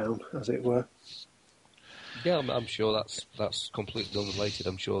left town, as it were. Yeah, I'm sure that's completely unrelated.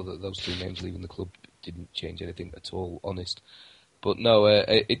 I'm sure that those two names leaving the club didn't change anything at all, honest. But no,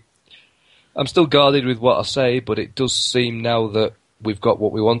 I'm still guarded with what I say, but it does seem now that we've got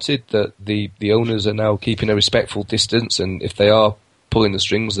what we wanted, that the owners are now keeping a respectful distance, and if they are pulling the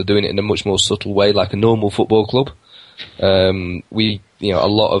strings, they're doing it in a much more subtle way, like a normal football club. A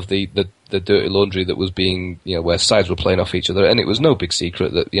lot of the dirty laundry that was being, where sides were playing off each other, and it was no big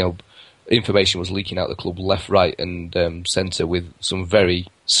secret that, information was leaking out the club left, right, and centre with some very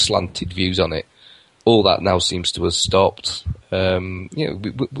slanted views on it. All that now seems to have stopped. We're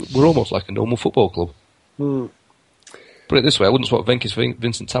almost like a normal football club. Mm. Put it this way, I wouldn't swap Venky's for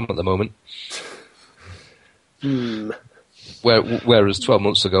Vincent Tam at the moment. Mm. Whereas 12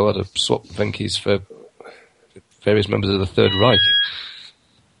 months ago, I'd have swapped Venky's for various members of the Third Reich.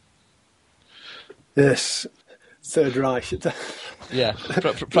 Yes, Third Reich. Yeah,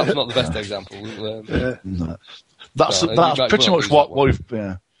 perhaps not the best example. No. That's pretty much what we've...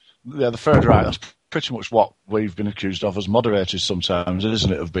 Yeah, the Third Reich, that's pretty much what we've been accused of as moderators sometimes,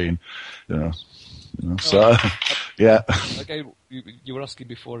 isn't it, of being, so, yeah. Okay, you were asking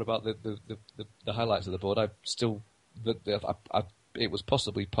before about the highlights of the board. It was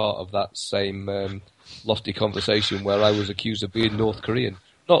possibly part of that same lofty conversation where I was accused of being North Korean.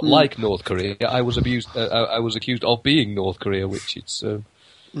 Not like North Korea. I was accused of being North Korea, which it's... the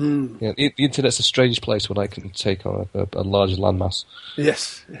internet's a strange place when I can take on a large landmass.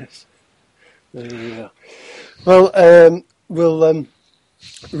 Yes. There you go. Well, we'll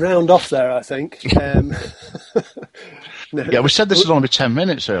round off there, I think. Yeah, we said this would only be 10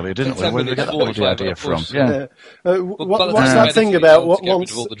 minutes earlier, didn't we? Where did we get that idea from? Yeah. What's that thing about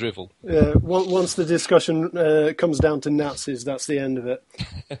once the drivel? Once the discussion comes down to Nazis, that's the end of it.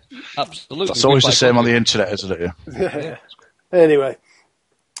 Absolutely. That's always the same on the internet, isn't it? Yeah. Anyway,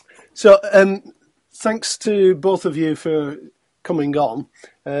 so thanks to both of you for coming on.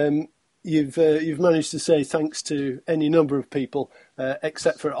 You've managed to say thanks to any number of people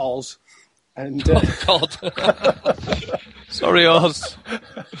except for Oz. And, oh God! Sorry, Oz.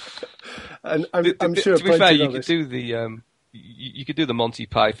 And I'm sure. To be fair, you could do the you could do the Monty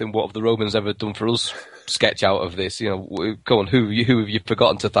Python "What have the Romans ever done for us?" sketch out of this. Go on. Who have you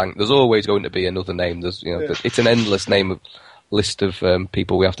forgotten to thank? There's always going to be another name. There's It's an endless list of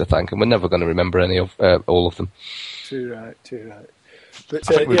people we have to thank, and we're never going to remember any of all of them. Too right. But,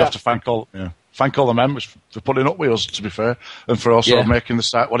 I think we'd have to thank all the members for putting up with us, to be fair, and for also making the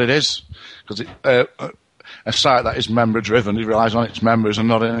site what it is. Because a site that is member-driven, it relies on its members and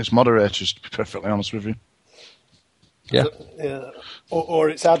not on its moderators, to be perfectly honest with you. Yeah. Or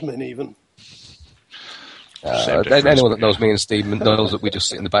its admin even. Anyone that knows me and Steve knows that we just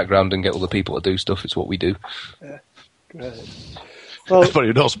sit in the background and get other people to do stuff. It's what we do. Yeah, great. Well, everybody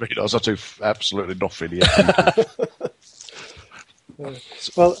who knows me knows I do absolutely nothing yet.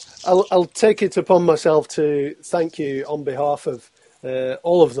 Well, I'll take it upon myself to thank you on behalf of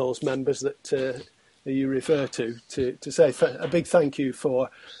all of those members that you refer to say a big thank you for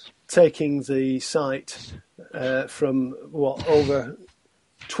taking the site from over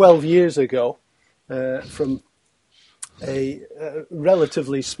 12 years ago, from a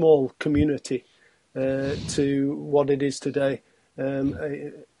relatively small community to what it is today,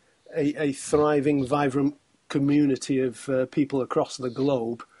 a thriving, vibrant community of people across the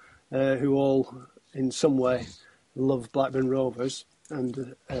globe who all in some way love Blackburn Rovers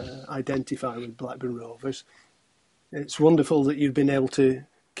and identify with Blackburn Rovers. It's wonderful that you've been able to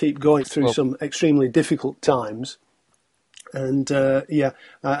keep going through some extremely difficult times. And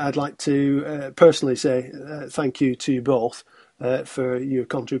I'd like to personally say thank you to you both for your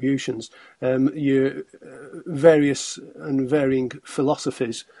contributions. Your various and varying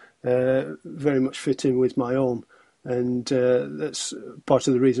philosophies very much fit in with my own, and that's part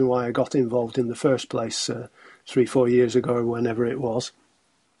of the reason why I got involved in the first place 3-4 years ago, or whenever it was.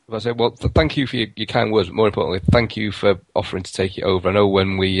 I say, well, thank you for your kind words, but more importantly, thank you for offering to take it over. I know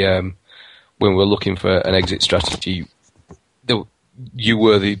when we were looking for an exit strategy, you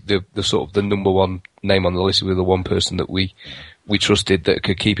were the sort of the number one name on the list. You were the one person that we trusted that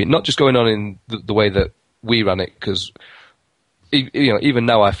could keep it not just going on in the way that we ran it, because even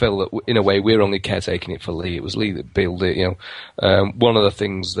now I feel that in a way we're only caretaking it for Lee. It was Lee that built it. One of the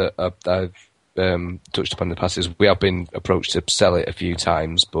things that I've touched upon in the past is we have been approached to sell it a few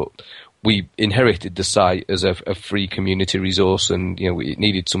times, but we inherited the site as a free community resource, and it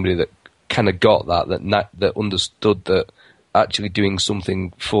needed somebody that kind of got that understood that actually doing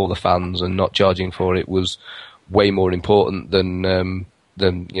something for the fans and not charging for it was way more important than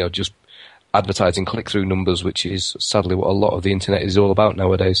just advertising click-through numbers, which is sadly what a lot of the internet is all about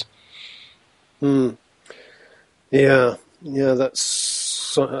nowadays. Yeah,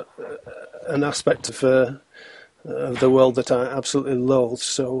 that's an aspect of the world that I absolutely loathe.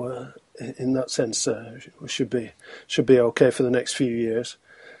 So in that sense, we should be okay for the next few years.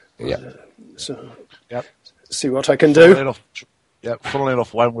 Yeah. See what I can do. Funnily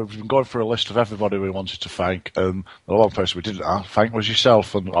enough, when we've been going through a list of everybody we wanted to thank, the one person we didn't thank was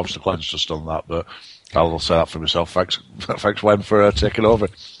yourself, and obviously Glenn's just done that, but I'll say that for myself. Thanks, Wen, for taking over.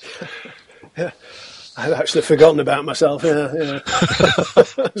 Yeah, I'd actually forgotten about myself. Yeah.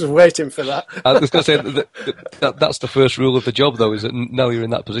 I was waiting for that. I was going to say that's the first rule of the job, though, is that now you're in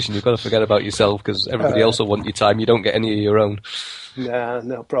that position, you've got to forget about yourself, because everybody else will want your time. You don't get any of your own. Nah,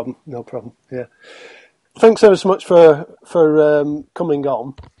 no problem. Yeah. Thanks ever so much for coming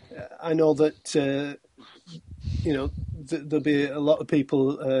on. I know that there'll be a lot of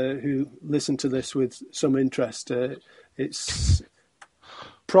people who listen to this with some interest. It's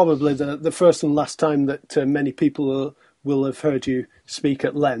probably the first and last time that many people will have heard you speak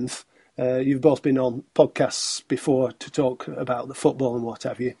at length. You've both been on podcasts before to talk about the football and what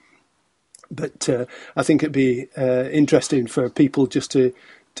have you. But I think it'd be interesting for people just to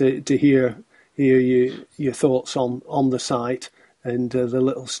hear your thoughts on the site and the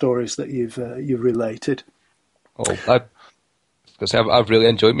little stories that you've related. I've really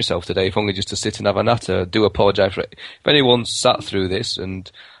enjoyed myself today, if only just to sit and have a natter. I do apologise for it. If anyone's sat through this,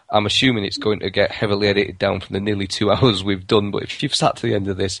 and I'm assuming it's going to get heavily edited down from the nearly 2 hours we've done, but if you've sat to the end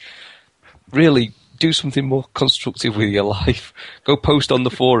of this, really do something more constructive with your life. Go post on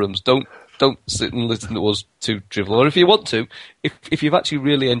the forums. Don't sit and listen to us to drivel. Or if you want to, if you've actually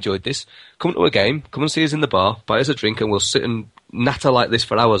really enjoyed this, come to a game, come and see us in the bar, buy us a drink, and we'll sit and natter like this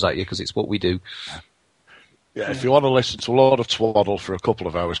for hours at you, because it's what we do. Yeah, if you want to listen to a lot of twaddle for a couple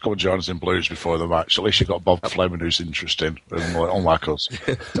of hours, come and join us in Blues before the match. At least you've got Bob Fleming, who's interesting, unlike us.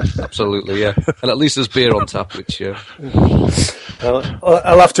 Absolutely, yeah. And at least there's beer on tap, which...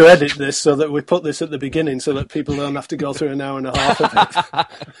 I'll have to edit this so that we put this at the beginning so that people don't have to go through an hour and a half of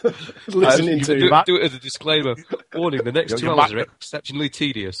it. Listening to do it as a disclaimer. Warning, the next 2 hours are exceptionally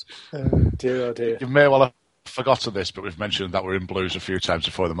tedious. Dear, oh dear. You may well have forgotten this, but we've mentioned that we're in Blues a few times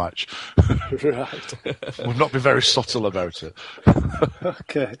before the match. Right. We've not been very subtle about it.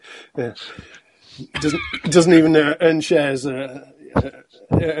 Okay. Yeah. Doesn't even earn shares,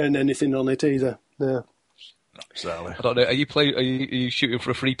 earn anything on it either. No. Exactly. I don't know. Are you shooting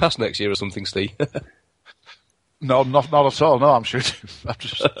for a free pass next year or something, Steve? No, not at all. No, I'm shooting. I'm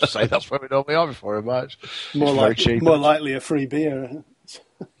just saying that's where we normally are before a match. More likely a free beer.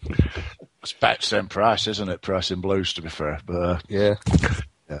 It's about the same price, isn't it? Price in blues, to be fair. But yeah.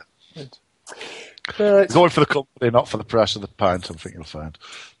 Going for the company, not for the price of the pint, I think you'll find.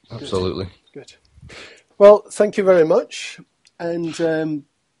 Absolutely. Good. Well, thank you very much. And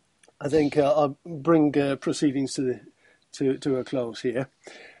I think I'll bring proceedings to a close here.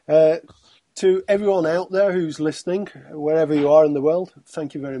 To everyone out there who's listening, wherever you are in the world,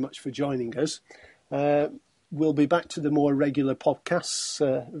 thank you very much for joining us. We'll be back to the more regular podcasts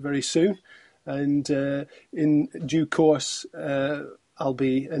very soon. And in due course, I'll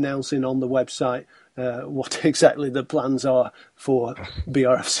be announcing on the website what exactly the plans are for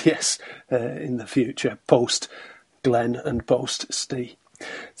BRFCS in the future, post Glenn and post Steve.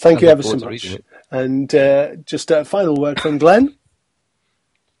 Thank you ever so much. And just a final word from Glenn.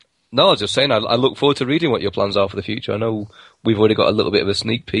 No, I was just saying, I look forward to reading what your plans are for the future. I know we've already got a little bit of a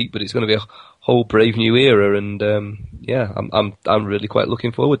sneak peek, but it's going to be a whole brave new era, and I'm really quite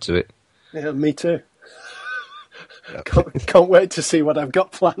looking forward to it. Yeah, me too. Can't wait to see what I've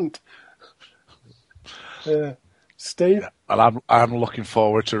got planned. Steve? And I'm looking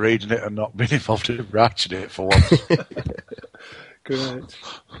forward to reading it and not being involved in writing it for once. Great.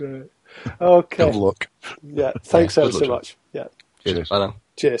 Okay. Good luck. Yeah, thanks ever so much. Yeah. Cheers. Bye now.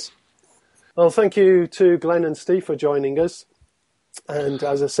 Cheers. Well, thank you to Glenn and Steve for joining us. And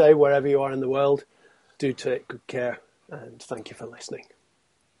as I say, wherever you are in the world, do take good care, and thank you for listening.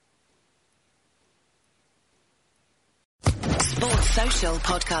 Sports Social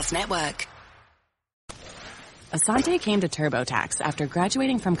Podcast Network. Asante came to TurboTax after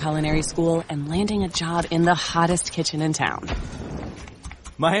graduating from culinary school and landing a job in the hottest kitchen in town.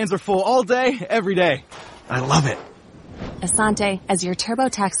 My hands are full all day, every day. I love it. Asante, as your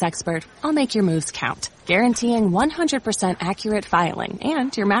TurboTax expert, I'll make your moves count, guaranteeing 100% accurate filing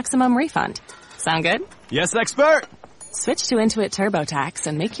and your maximum refund. Sound good? Yes, expert! Switch to Intuit TurboTax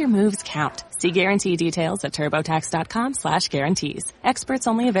and make your moves count. See guarantee details at turbotax.com/guarantees. Experts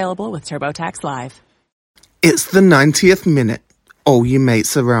only available with TurboTax Live. It's the 90th minute. All your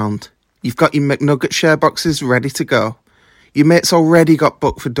mates around. You've got your McNugget share boxes ready to go. Your mate's already got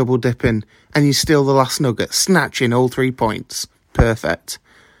booked for double dipping, and you steal the last nugget, snatching all 3 points. Perfect.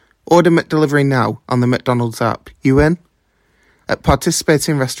 Order McDelivery now on the McDonald's app. You in? At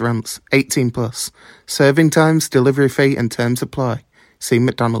participating restaurants, 18 plus. Serving times, delivery fee and terms apply. See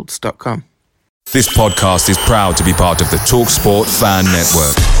mcdonalds.com. This podcast is proud to be part of the TalkSport Fan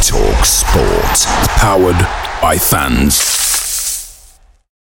Network. TalkSport. Powered by fans.